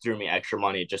two, they threw me extra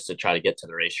money just to try to get to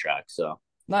the racetrack. So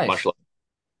much Nice. love.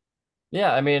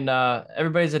 Yeah, I mean,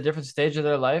 everybody's at a different stage of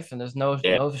their life, and there's no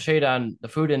Yeah, no shade on the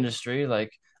food industry.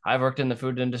 Like I've worked in the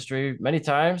food industry many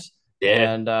times,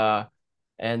 yeah, and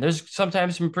and there's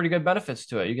sometimes some pretty good benefits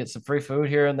to it. You get some free food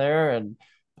here and there, and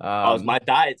Oh, um, my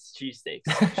diet's cheesesteaks,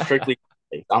 strictly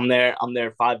cheesesteaks. I'm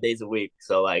there 5 days a week.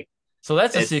 So like so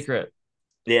that's a it's secret.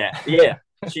 yeah,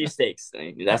 cheesesteaks.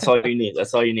 That's all you need.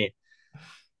 That's all you need.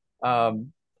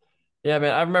 Um, yeah,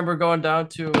 man, I remember going down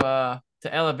to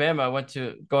Alabama. I went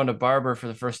to going to Barber for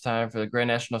the first time for the Grand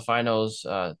National Finals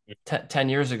 10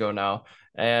 years ago now,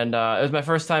 and it was my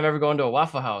first time ever going to a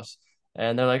Waffle House.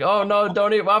 And they're like, "Oh no,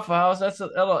 don't eat Waffle House.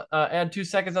 That'll add 2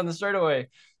 seconds on the straightaway."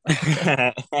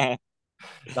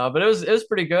 No, but it was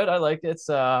pretty good. I liked it. It's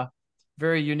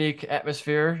very unique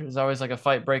atmosphere. There's always like a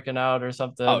fight breaking out or Oh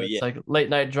something. It's yeah, like late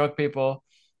night drunk people,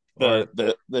 the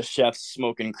or the chef's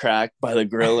smoking crack by the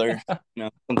griller,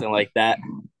 something like that.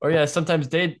 or yeah, sometimes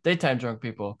daytime drunk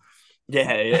people.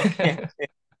 Yeah, yeah.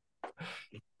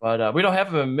 But we don't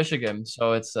have them in Michigan,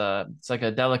 so it's like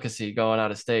a delicacy going out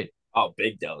of state, Oh,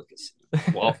 big delicacy.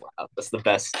 Waffle House. That's the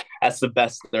best. That's the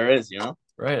best there is.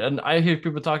 right? And I hear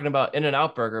people talking about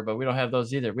In-N-Out Burger, but we don't have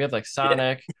those either. We have like Yeah,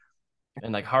 Sonic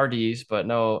and like Hardee's, but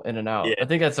no In-N-Out. I yeah.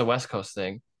 think that's a West Coast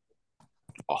thing.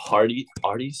 Hardy's.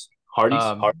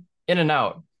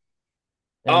 In-N-Out,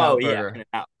 Oh In-N-Out yeah, Burger.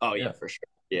 In-N-Out. Oh yeah, Yeah. for sure.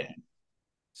 Yeah.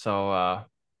 So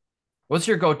what's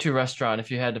your go-to restaurant if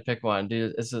you had to pick one?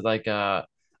 Is it like a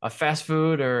fast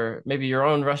food or maybe your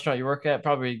own restaurant you work at?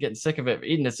 Probably getting sick of it,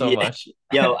 eating it so Yeah. much.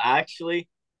 Yo, actually,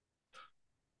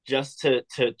 just to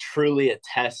truly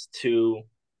attest to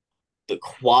the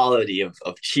quality of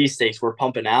cheesesteaks we're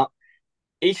pumping out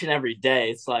each and every day,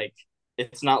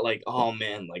 it's not like, oh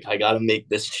man, like I gotta make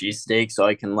this cheesesteak so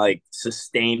I can like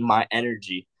sustain my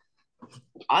energy.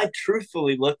 I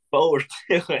truthfully look forward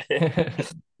to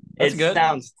it. That's It good.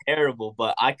 sounds terrible,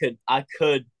 but I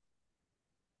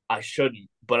shouldn't,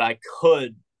 but I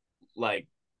could like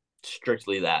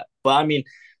strictly that. But I mean,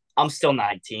 I'm still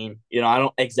 19. I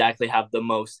don't exactly have the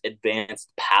most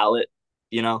advanced palate.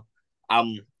 You know,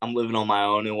 I'm living on my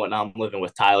own and whatnot. I'm living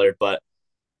with Tyler, but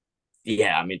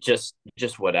yeah, I mean, just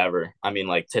whatever. I mean,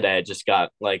 like today, I just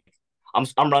got like I'm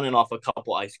running off a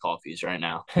couple iced coffees right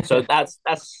now, so that's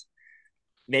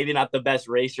maybe not the best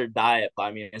racer diet, but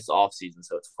I mean, it's off season,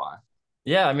 so it's fine.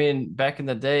 Yeah, I mean, back in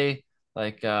the day,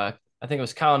 like I think it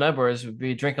was Colin Edwards would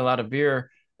be drinking a lot of beer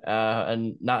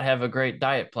and not have a great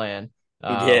diet plan.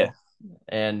 Yeah,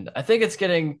 And I think it's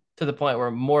getting to the point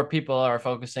where more people are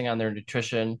focusing on their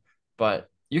nutrition, but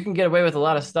you can get away with a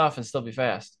lot of stuff and still be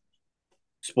fast.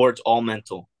 sports all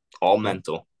mental, all Yep.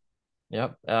 mental.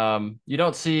 Yep. You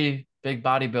don't see big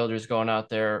bodybuilders going out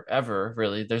there ever,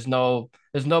 really. There's no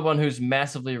one who's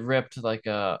massively ripped like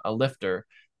a lifter.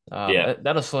 Yeah,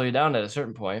 That'll slow you down at a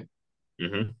certain point.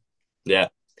 yeah.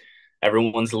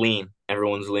 Everyone's lean.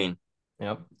 Everyone's lean.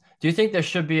 Yep. Do you think there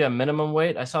should be a minimum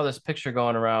weight? I saw this picture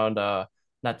going around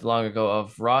not too long ago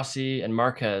of Rossi and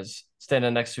Marquez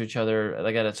standing next to each other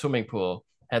like at a swimming pool,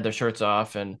 had their shirts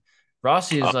off, and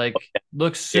Rossi Oh, is like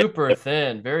looks yeah. super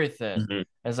thin, very thin. Mhm. And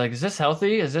it's like, is this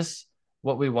healthy? Is this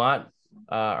what we want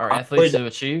our I athletes would to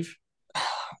achieve?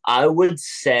 I would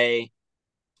say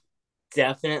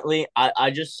definitely. I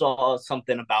just saw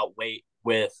something about weight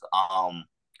with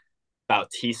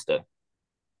Bautista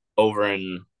over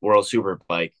in World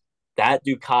Superbike. That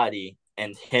Ducati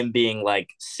and him being like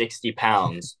 60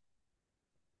 pounds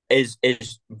is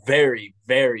very,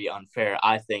 very unfair,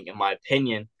 I think, in my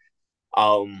opinion.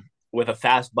 With a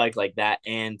fast bike like that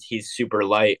and he's super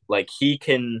light, like he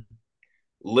can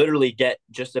literally get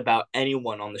just about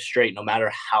anyone on the straight, no matter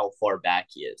how far back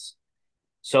he is.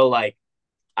 So like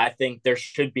I think there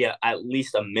should be at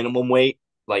least a minimum weight,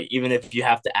 like even if you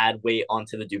have to add weight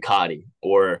onto the Ducati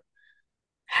or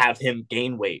have him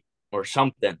gain weight or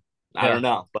something. I don't Yeah.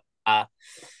 know, but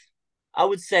I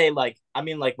would say like I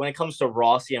mean like when it comes to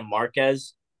Rossi and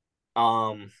Marquez,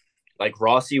 um, like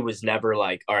Rossi was never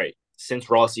like, all right,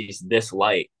 since Rossi's this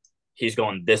light, he's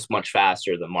going this much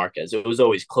faster than Marquez. It was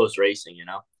always close racing.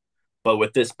 But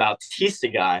with this Bautista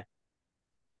guy,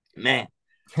 man,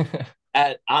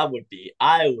 I would be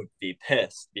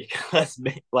pissed because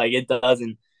like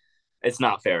it's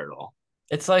not fair at all.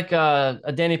 It's like a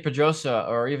Danny Pedrosa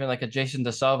or even like a Jason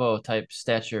DeSalvo type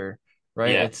stature,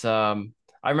 right? Yeah. It's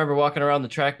I remember walking around the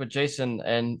track with Jason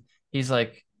and he's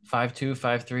like 5'2",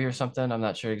 5'3" or something. I'm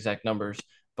not sure exact numbers,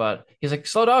 but he's like,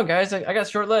 "Slow down, guys. I got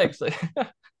short legs."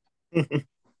 Yeah,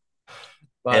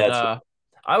 But it's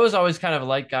I was always kind of a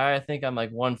light guy. I think I'm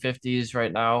like 150s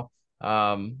right now.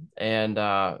 And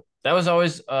that was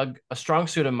always a strong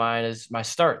suit of mine is my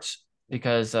starts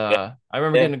because yeah, I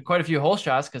remember yeah, getting quite a few hole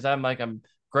shots because I'm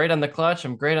great on the clutch.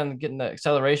 I'm great on getting the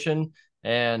acceleration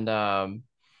and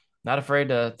not afraid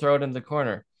to throw it in the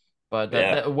corner. But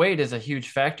yeah, that weight is a huge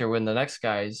factor when the next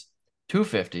guy's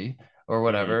 250 or Hmm.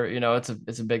 whatever,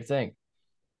 it's a big thing.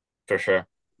 For sure.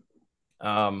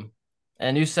 Um,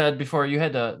 and you said before you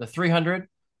had the 300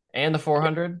 and the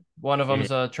 400. One of Hmm.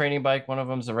 them's a training bike, one of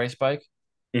them's a race bike.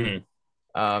 Hmm.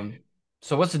 Um,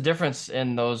 so what's the difference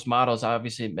in those models?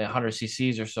 Obviously, 100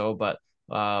 cc's or so, but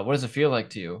what does it feel like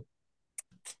to you?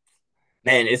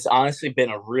 Man, it's honestly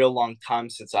been a real long time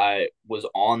since I was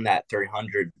on that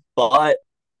 300. But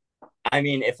I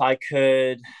mean, if I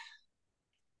could,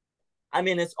 I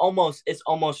mean, it's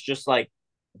almost just like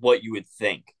what you would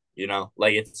think,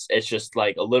 like it's just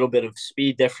like a little bit of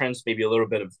speed difference, maybe a little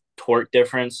bit of torque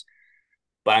difference.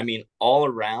 But I mean, all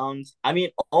around, I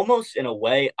mean, almost in a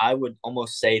way, I would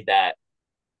almost say that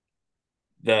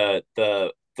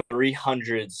the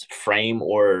 300's frame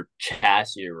or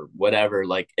chassis or whatever,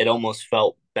 like it almost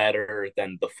felt better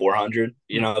than the 400.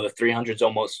 Hmm. The 300's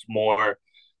almost more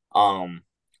um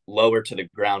lower to the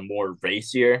ground, more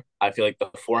racier. I feel like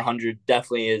the 400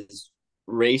 definitely is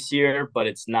racier, but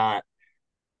it's not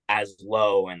as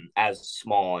low and as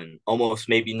small and almost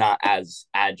maybe not as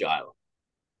agile.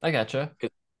 I gotcha.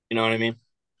 You know what I mean?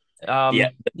 Yeah,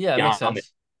 it makes Yeah,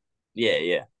 sense. yeah,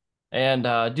 yeah. And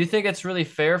do you think it's really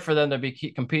fair for them to be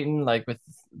keep competing like with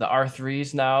the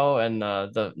R3s now and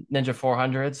the Ninja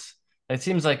 400s? It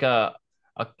seems like a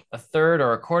third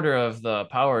or a quarter of the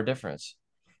power difference.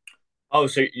 Oh,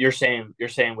 so you're saying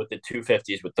with the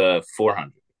 250s with the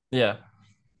 400. Yeah.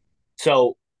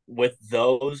 So with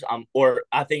those, or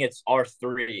I think it's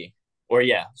R3, or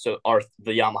yeah, so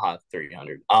the Yamaha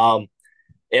 300.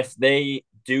 If they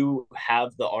do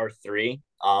have the R3,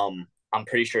 I'm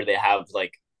pretty sure they have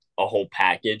like a whole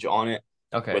package on it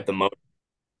with Okay. the motor.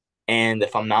 And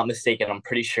if I'm not mistaken, I'm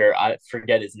pretty sure I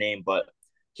forget his name, but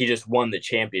he just won the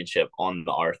championship on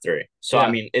the R3. So I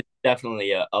Yeah. mean, it's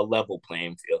definitely a level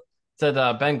playing field. Said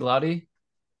Ben Glotty.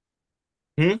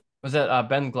 Hmm? Was that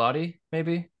Ben Glotty,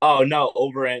 maybe? Oh no,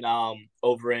 over in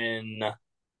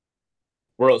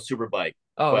World Superbike,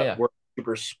 Oh but yeah. World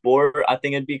Super Sport, I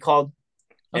think it'd be called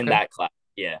in Okay. that class.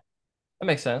 Yeah, That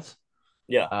makes sense.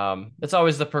 yeah. It's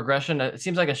always the progression. It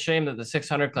seems like a shame that the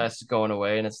 600 class is going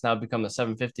away and it's now become the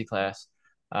 750 class.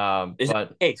 Is that But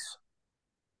the case?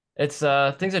 it's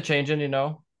things are changing.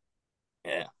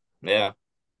 Yeah, yeah.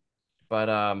 But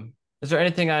is there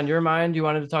anything on your mind you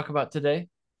wanted to talk about today?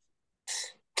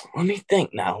 Let me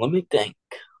think now. Let me think.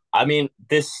 I mean,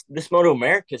 this Moto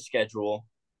America schedule,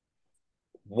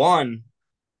 one,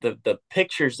 the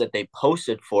pictures that they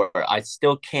posted for, I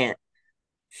still can't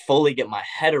fully get my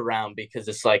head around because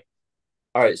it's like,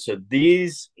 all right, so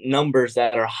these numbers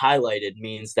that are highlighted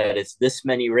means that it's this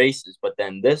many races, but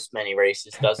then this many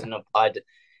races doesn't apply to.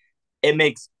 It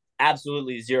makes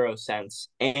absolutely zero sense,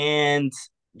 and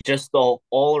just the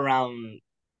all around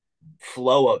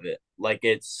flow of it, like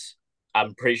it's.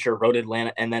 I'm pretty sure Road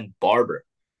Atlanta and then Barber.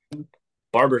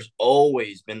 Barber's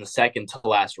always been the second to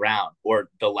last round or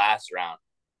the last round,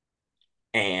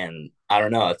 and I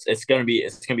don't know. It's gonna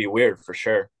be weird for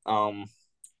sure.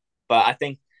 But I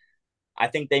think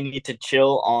they need to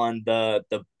chill on the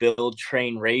build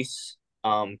train race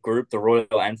group, the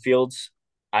Royal Enfields.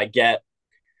 I get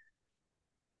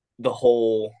the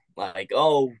whole like,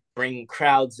 oh, bring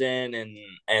crowds in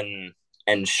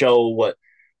and show what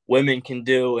women can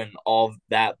do and all of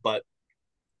that, but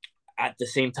at the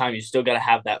same time you still got to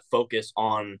have that focus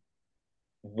on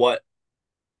what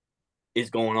is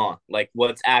going on, like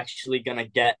what's actually going to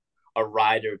get a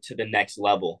rider to the next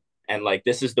level. And like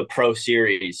this is the pro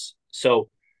series, so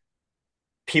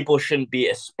people shouldn't be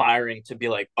aspiring to be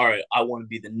like, all right, I want to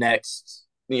be the next,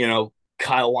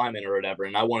 Kyle Wyman or whatever,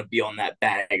 and I want to be on that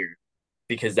bagger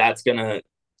because that's gonna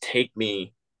take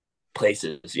me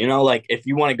places. Like if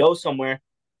you want to go somewhere,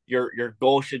 your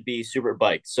goal should be super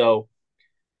bike. So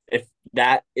if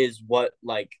that is what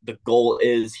like the goal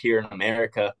is here in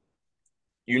America,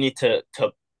 you need to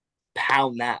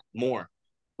pound that more.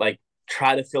 Like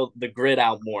try to fill the grid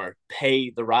out more, pay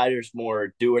the riders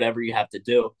more, do whatever you have to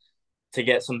do to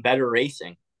get some better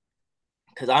racing.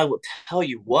 Because I will tell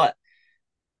you what,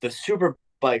 the super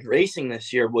bike racing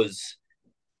this year was,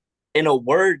 in a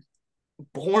word,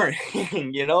 boring.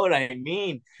 You know what I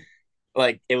mean?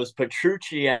 Like it was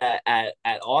Petrucci at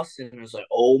Austin. It was like,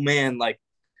 oh man, like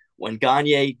when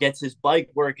Gagne gets his bike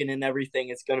working and everything,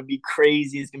 it's gonna be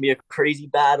crazy. It's gonna be a crazy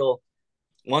battle.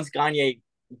 Once Gagne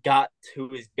got to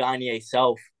his Gagne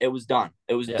self, it was done.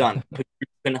 It was Yeah. done.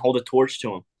 Petrucci couldn't hold a torch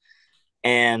to him,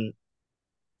 and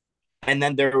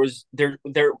then there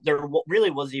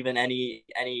really wasn't even any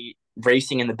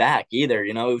racing in the back either.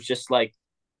 It was just like,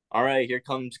 all right, here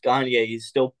comes Gagne. He's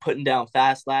still putting down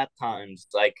fast lap times.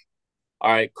 Like,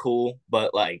 all right, cool,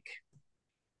 but like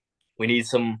We need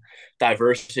some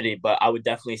diversity, but I would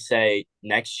definitely say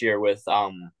next year with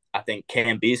I think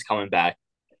Cam B's coming back.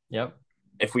 Yep.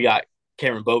 If we got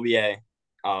Cameron Bobier,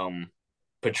 um,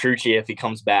 Petrucci if he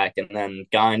comes back, and then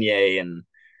Gagne, and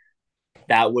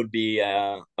that would be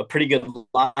a pretty good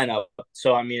lineup.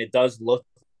 So I mean, it does look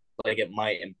like it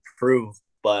might improve,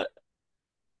 but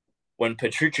when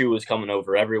Petrucci was coming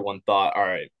over, everyone thought, all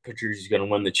right, Petrucci's going to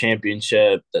win the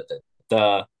championship.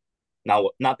 Now,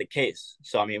 not the case.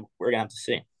 So I mean, we're gonna have to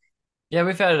see. Yeah,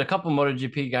 we've had a couple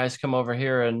MotoGP guys come over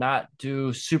here and not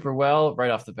do super well right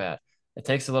off the bat. It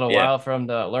takes a little Yeah, while for them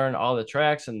to learn all the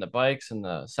tracks and the bikes and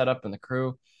the setup and the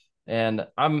crew. And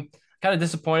I'm kind of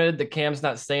disappointed that Cam's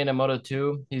not staying in Moto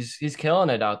 2. He's killing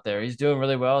it out there. He's doing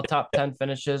really well. Top 10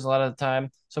 finishes a lot of the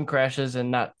time. Some crashes and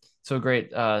not so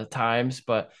great times,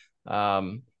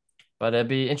 um but it'd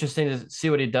be interesting to see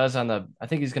what he does on the I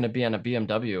think he's going to be on a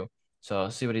BMW. So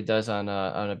see what he does on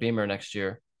a Beamer next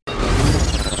year.